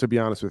 to be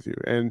honest with you.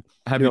 And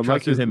have you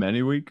trusted him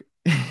any week?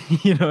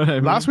 You know what I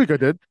mean? Last week I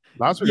did.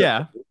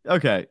 Yeah.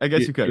 Okay. I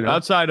guess you could.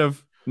 Outside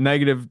of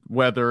negative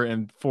weather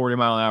and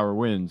 40-mile-an-hour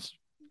winds,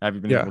 have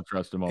you been able to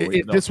trust him all week?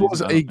 If this was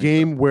a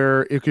game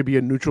where it could be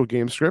a neutral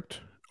game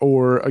script,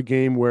 or a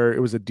game where it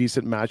was a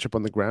decent matchup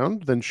on the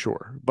ground, then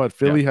sure. But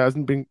Philly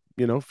hasn't been,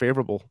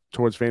 favorable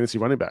towards fantasy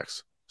running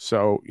backs.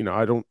 So,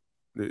 Alvin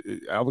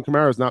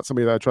Kamara is not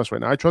somebody that I trust right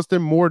now. I trust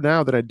him more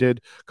now than I did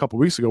a couple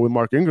of weeks ago when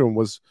Mark Ingram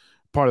was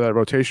part of that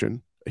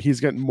rotation. He's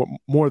getting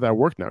more of that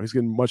work now. He's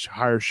getting much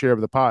higher share of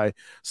the pie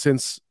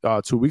since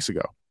 2 weeks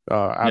ago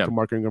after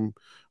Mark Ingram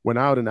went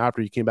out and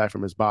after he came back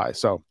from his bye.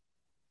 So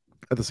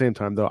at the same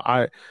time, though,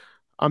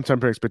 I'm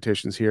tempering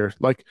expectations here.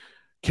 Like,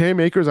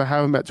 Cam Akers, I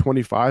have him at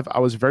 25. I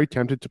was very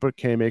tempted to put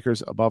Cam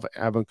Akers above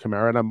Alvin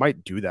Kamara, and I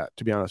might do that,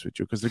 to be honest with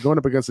you, because they're going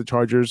up against the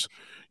Chargers.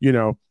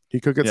 He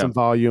could get some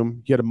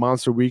volume. He had a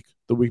monster week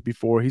the week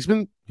before. He's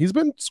been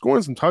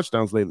scoring some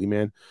touchdowns lately,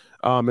 man.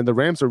 And the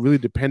Rams are really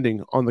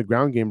depending on the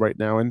ground game right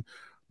now, and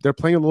they're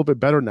playing a little bit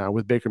better now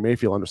with Baker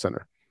Mayfield under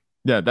center.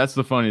 Yeah, that's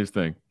the funniest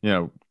thing.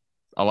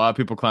 A lot of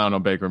people clown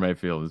on Baker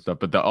Mayfield and stuff,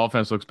 but the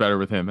offense looks better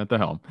with him at the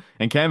helm.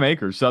 And Cam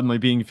Akers suddenly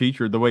being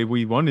featured the way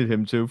we wanted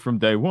him to from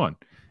day one.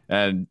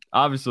 And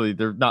obviously,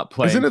 they're not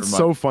playing. Isn't it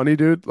so funny,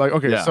 dude? Like,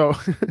 okay, so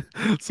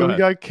we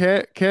got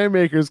Cam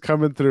Akers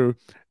coming through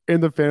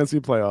in the fantasy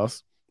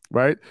playoffs,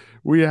 right?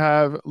 We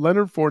have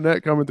Leonard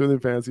Fournette coming through in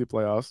the fantasy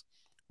playoffs.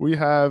 We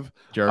have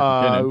Jared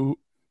McKinnon.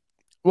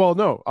 Well,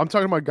 no, I'm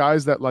talking about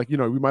guys that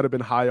we might have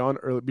been high on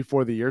early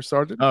before the year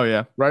started. Oh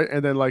yeah, right.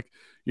 And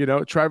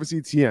then Travis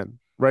Etienne,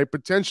 right?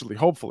 Potentially,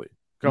 hopefully,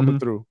 coming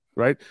through,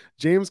 right?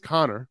 James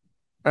Conner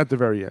at the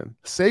very end,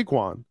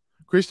 Saquon,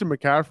 Christian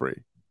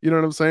McCaffrey. You know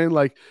what I'm saying?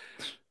 Like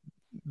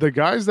the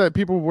guys that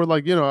people were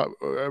like,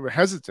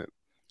 hesitant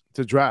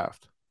to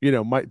draft,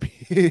 might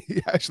be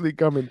actually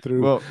coming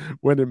through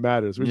when it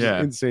matters, which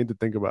is insane to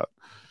think about.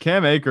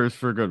 Cam Akers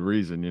for good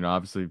reason.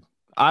 Obviously,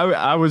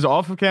 I was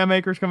off of Cam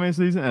Akers coming this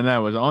season, and I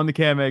was on the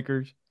Cam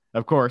Akers.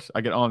 Of course,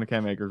 I get on the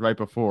Cam Akers right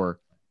before,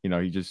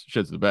 he just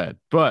shits the bed.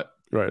 But,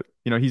 right,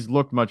 he's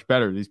looked much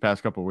better these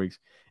past couple of weeks.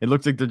 It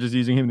looks like they're just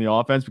using him in the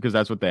offense because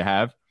that's what they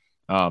have.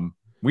 I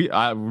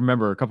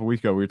remember a couple of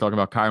weeks ago, we were talking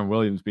about Kyron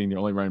Williams being the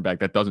only running back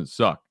that doesn't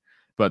suck.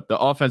 But the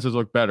offenses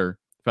look better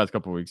the past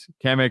couple of weeks.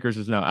 Cam Akers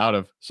is now out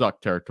of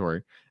suck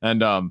territory.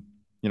 And,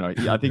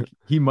 I think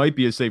he might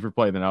be a safer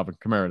play than Alvin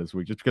Kamara this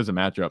week just because of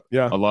matchup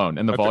alone.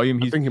 And the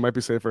volume, I think he might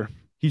be safer.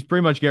 He's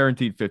pretty much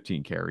guaranteed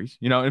 15 carries.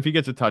 And if he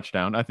gets a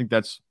touchdown, I think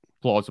that's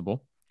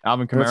plausible.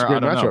 Alvin Kamara, I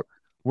don't know.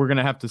 We're going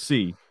to have to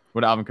see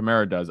what Alvin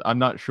Kamara does. I'm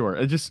not sure.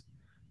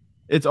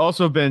 It's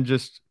also been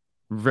just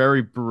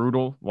very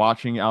brutal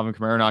watching Alvin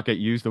Kamara not get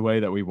used the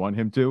way that we want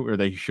him to or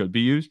that he should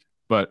be used.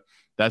 But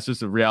that's just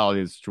the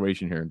reality of the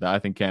situation here. That I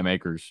think Cam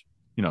Akers,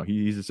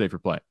 he's a safer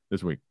play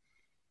this week.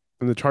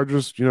 And the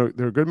Chargers, they're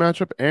a good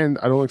matchup, and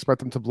I don't expect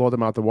them to blow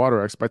them out the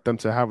water. I expect them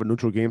to have a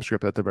neutral game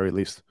script at the very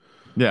least.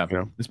 Yeah,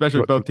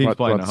 especially with both teams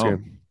playing at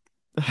home.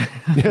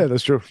 Yeah,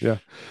 that's true. Yeah.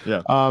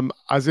 Yeah.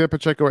 Isaiah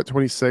Pacheco at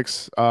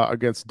 26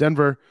 against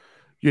Denver.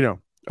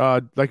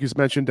 Like you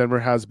mentioned, Denver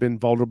has been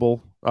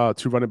vulnerable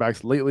to running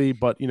backs lately,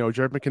 but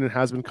Jerick McKinnon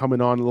has been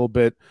coming on a little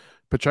bit.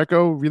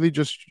 Pacheco really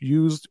just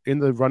used in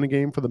the running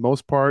game for the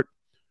most part.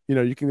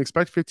 You can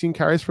expect 15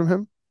 carries from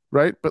him,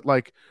 right? But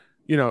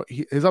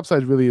his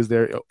upside really is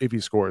there if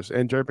he scores.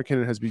 And Jerick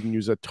McKinnon has been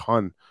used a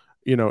ton,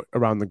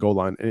 around the goal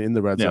line and in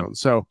the red zone.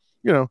 So,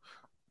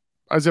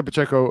 Isaiah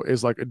Pacheco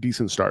is like a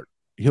decent start.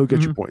 He'll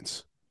get you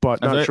points, but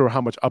not sure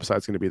how much upside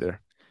is going to be there.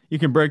 You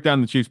can break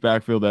down the Chiefs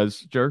backfield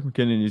as Jerick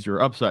McKinnon is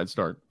your upside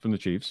start from the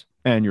Chiefs,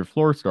 and your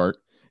floor start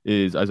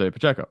is Isaiah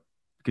Pacheco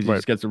because he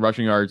just gets the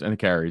rushing yards and the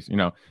carries.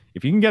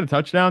 If he can get a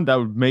touchdown, that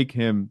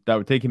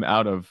would take him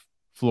out of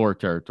floor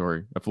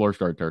territory, a floor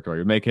start territory.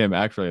 It would make him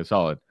actually a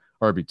solid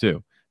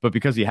RB2. But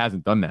because he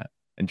hasn't done that,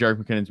 and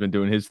Jerick McKinnon's been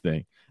doing his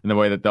thing, and the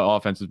way that the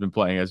offense has been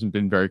playing hasn't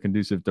been very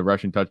conducive to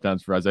rushing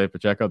touchdowns for Isaiah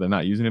Pacheco, they're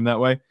not using him that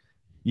way.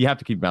 You have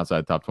to keep him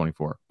outside the top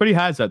 24. But he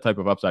has that type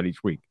of upside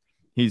each week.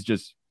 He's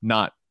just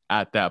not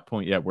at that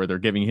point yet where they're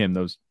giving him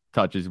those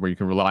touches where you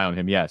can rely on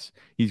him. Yes,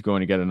 he's going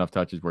to get enough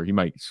touches where he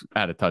might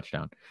add a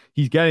touchdown.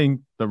 He's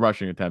getting the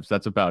rushing attempts.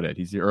 That's about it.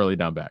 He's the early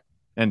down back.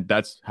 And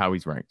that's how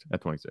he's ranked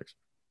at 26.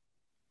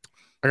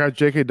 I got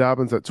J.K.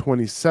 Dobbins at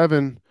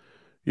 27.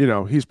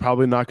 He's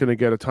probably not going to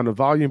get a ton of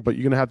volume, but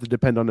you're going to have to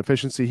depend on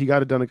efficiency. He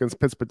got it done against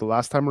Pittsburgh the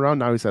last time around.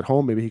 Now he's at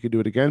home. Maybe he could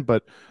do it again.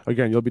 But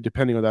again, you'll be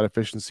depending on that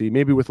efficiency.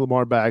 Maybe with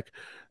Lamar back,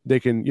 they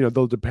can,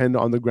 they'll depend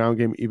on the ground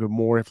game even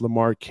more if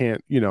Lamar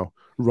can't,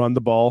 run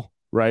the ball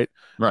right.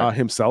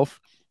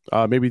 Himself.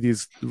 Maybe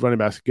these running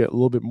backs get a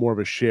little bit more of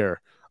a share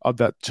of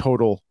that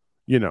total,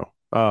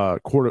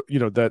 quarter,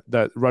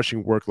 that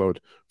rushing workload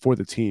for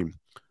the team.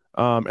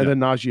 And then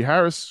Najee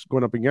Harris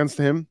going up against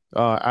him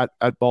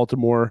at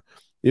Baltimore.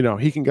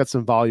 He can get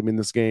some volume in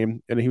this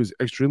game, and he was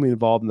extremely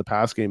involved in the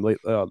pass game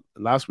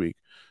last week.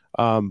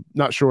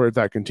 Not sure if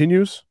that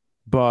continues,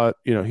 but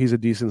he's a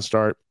decent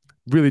start.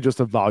 Really, just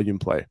a volume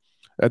play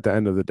at the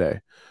end of the day.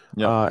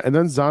 And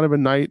then Zonovan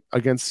Knight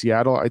against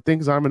Seattle. I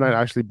think Zonovan Knight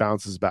actually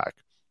bounces back.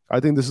 I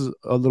think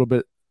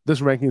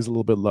this ranking is a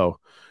little bit low,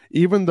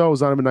 even though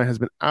Zonovan Knight has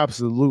been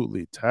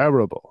absolutely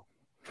terrible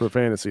for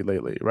fantasy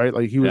lately. Right,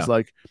 like he was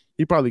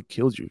he probably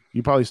killed you.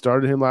 You probably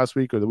started him last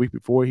week or the week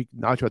before. He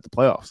knocked you out the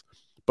playoffs.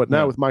 But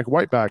now with Mike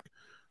White back,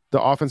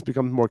 the offense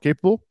becomes more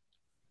capable.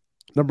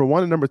 Number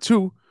one and number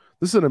two,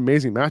 this is an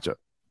amazing matchup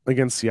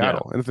against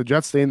Seattle. And if the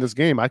Jets stay in this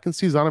game, I can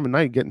see Zonovan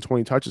Knight getting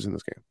 20 touches in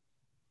this game.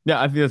 Yeah,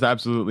 I think that's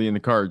absolutely in the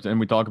cards. And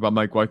we talk about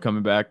Mike White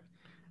coming back,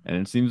 and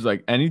it seems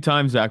like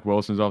anytime Zach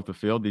Wilson's off the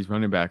field, these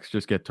running backs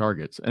just get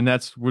targets. And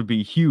that would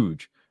be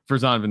huge for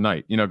Zonovan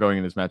Knight, going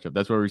in this matchup.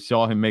 That's where we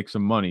saw him make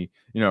some money,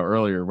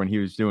 earlier when he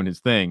was doing his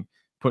thing,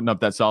 putting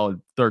up that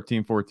solid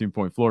 13,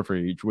 14-point floor for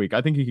you each week.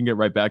 I think he can get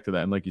right back to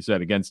that. And like you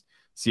said, against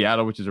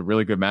Seattle, which is a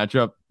really good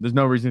matchup, there's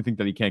no reason to think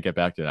that he can't get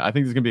back to that. I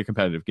think there's going to be a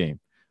competitive game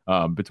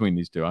between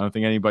these two. I don't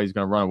think anybody's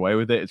going to run away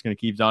with it. It's going to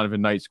keep Zonovan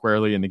Knight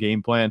squarely in the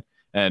game plan.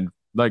 And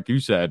like you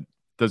said,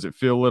 does it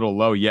feel a little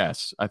low?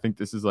 Yes. I think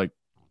this is like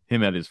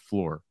him at his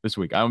floor this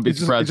week. I wouldn't be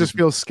surprised. It just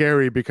feels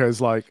scary because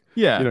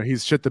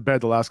he's shit the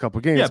bed the last couple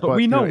of games. Yeah, but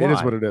we know why. It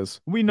is what it is.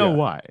 We know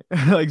why.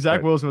 Like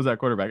Zach Wilson was that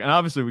quarterback. And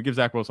obviously we give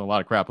Zach Wilson a lot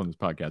of crap on this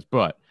podcast,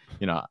 but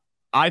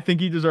I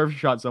think he deserves a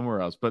shot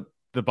somewhere else. But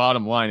the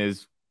bottom line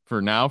is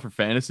for now, for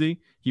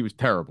fantasy, he was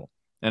terrible.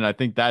 And I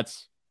think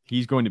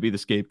he's going to be the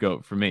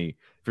scapegoat for me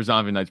for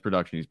Zonovan Knight's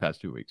production these past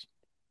 2 weeks.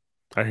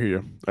 I hear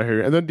you.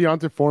 And then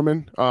D'Onta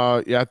Foreman,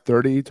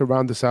 30 to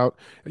round this out.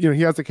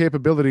 He has the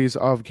capabilities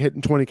of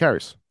hitting 20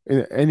 carries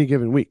in any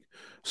given week.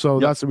 So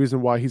that's the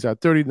reason why he's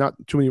at 30. Not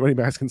too many running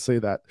backs can say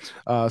that.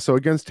 So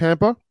against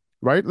Tampa,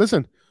 right?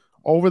 Listen,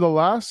 over the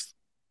last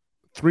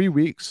 3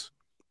 weeks,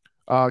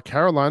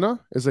 Carolina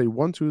is a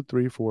 1, 2,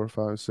 3, 4,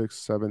 5, 6,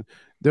 7.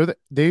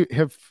 They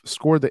have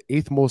scored the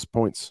 8th most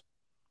points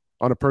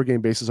on a per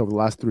game basis over the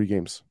last 3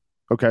 games.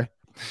 Okay,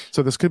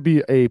 so this could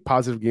be a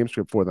positive game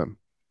script for them.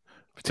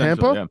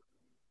 Tampa,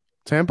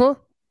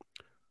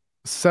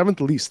 7th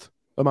least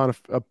amount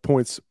of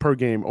points per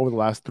game over the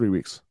last 3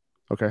 weeks.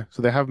 Okay,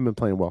 so they haven't been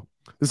playing well.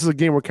 This is a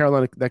game where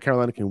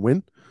Carolina can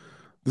win.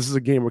 This is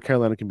a game where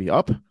Carolina can be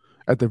up.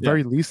 At the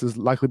very least, is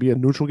likely to be a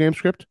neutral game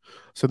script.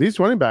 So these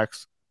running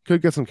backs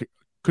could get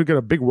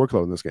a big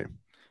workload in this game.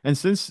 And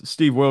since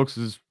Steve Wilks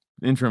is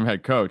interim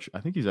head coach, I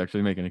think he's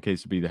actually making a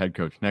case to be the head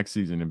coach next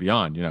season and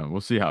beyond.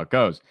 We'll see how it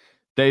goes.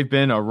 They've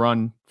been a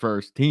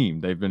run-first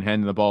team. They've been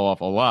handing the ball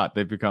off a lot.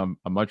 They've become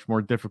a much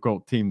more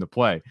difficult team to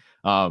play.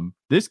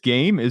 This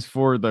game is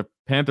for the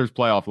Panthers'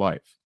 playoff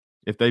life.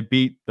 If they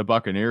beat the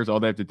Buccaneers, all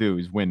they have to do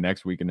is win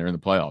next week and they're in the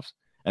playoffs,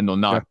 and they'll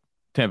knock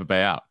Tampa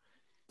Bay out.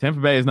 Tampa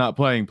Bay is not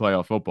playing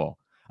playoff football.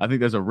 I think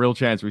there's a real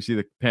chance we see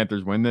the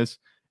Panthers win this.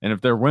 And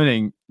if they're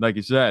winning, like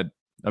you said,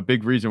 a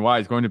big reason why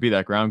is going to be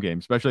that ground game,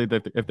 especially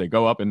if they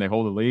go up and they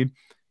hold a lead.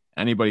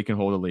 Anybody can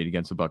hold a lead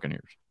against the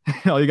Buccaneers.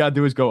 All you got to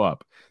do is go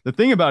up. The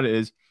thing about it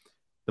is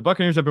the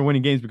Buccaneers have been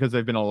winning games because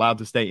they've been allowed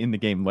to stay in the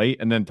game late,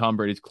 and then Tom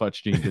Brady's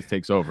clutch gene just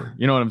takes over.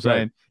 You know what I'm saying?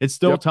 Right. It's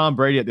still Tom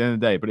Brady at the end of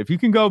the day. But if you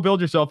can go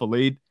build yourself a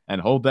lead and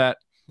hold that,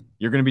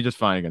 you're going to be just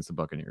fine against the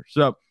Buccaneers.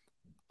 So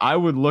I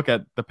would look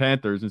at the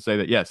Panthers and say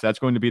that, yes, that's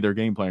going to be their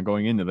game plan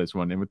going into this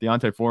one. And with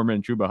Deontay Foreman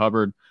and Chuba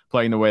Hubbard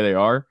playing the way they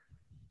are,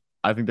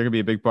 I think they're going to be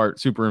a big part,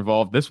 super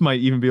involved. This might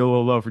even be a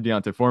little low for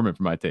Deontay Foreman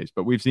for my taste,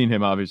 but we've seen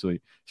him obviously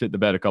shit the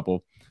bed a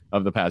couple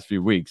of the past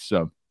few weeks.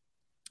 So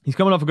he's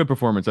coming off a good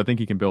performance. I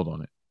think he can build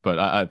on it. But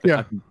I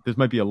think this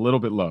might be a little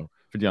bit low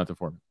for Deontay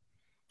Foreman.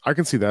 I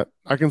can see that.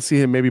 I can see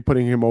him maybe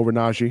putting him over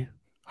Najee.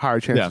 Higher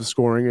chance of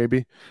scoring,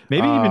 maybe.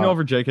 Maybe even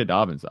over J.K.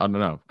 Dobbins. I don't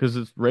know.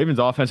 Because Ravens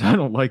offense, I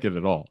don't like it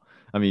at all.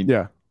 I mean,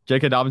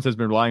 J.K. Dobbins has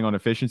been relying on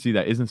efficiency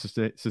that isn't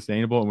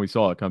sustainable, and we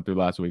saw it come through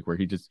last week where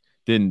he just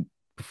didn't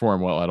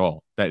perform well at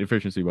all. That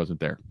efficiency wasn't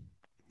there.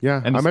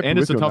 Yeah, and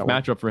it's a tough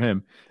matchup for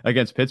him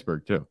against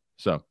Pittsburgh too.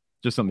 So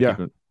just something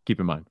to keep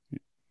in mind.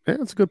 Yeah,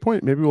 that's a good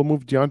point. Maybe we'll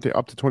move Deontay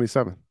up to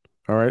 27.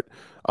 All right.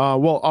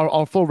 Well,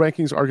 our full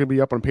rankings are going to be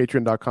up on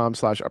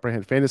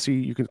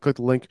patreon.com/upperhandfantasy. You can click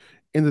the link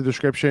in the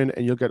description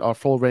and you'll get our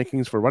full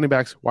rankings for running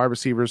backs, wide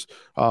receivers,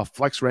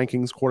 flex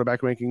rankings,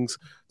 quarterback rankings,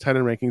 tight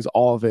end rankings.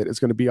 All of it is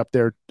going to be up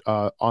there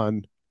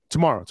on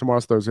tomorrow.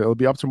 Tomorrow's Thursday. It'll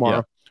be up tomorrow.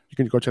 Yeah. You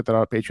can go check that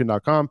out at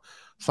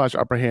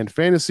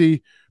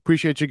patreon.com/upperhandfantasy.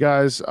 Appreciate you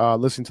guys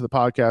listening to the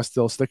podcast,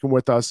 still sticking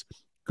with us.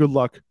 Good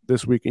luck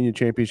this week in your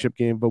championship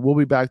game. But we'll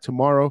be back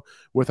tomorrow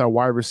with our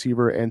wide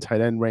receiver and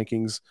tight end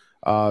rankings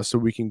so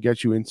we can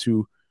get you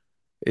into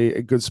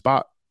a good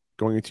spot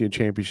going into your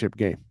championship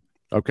game.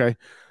 Okay?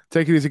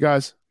 Take it easy,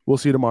 guys. We'll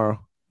see you tomorrow.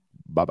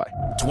 Bye-bye.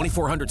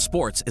 2400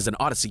 Sports is an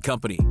Odyssey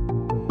company.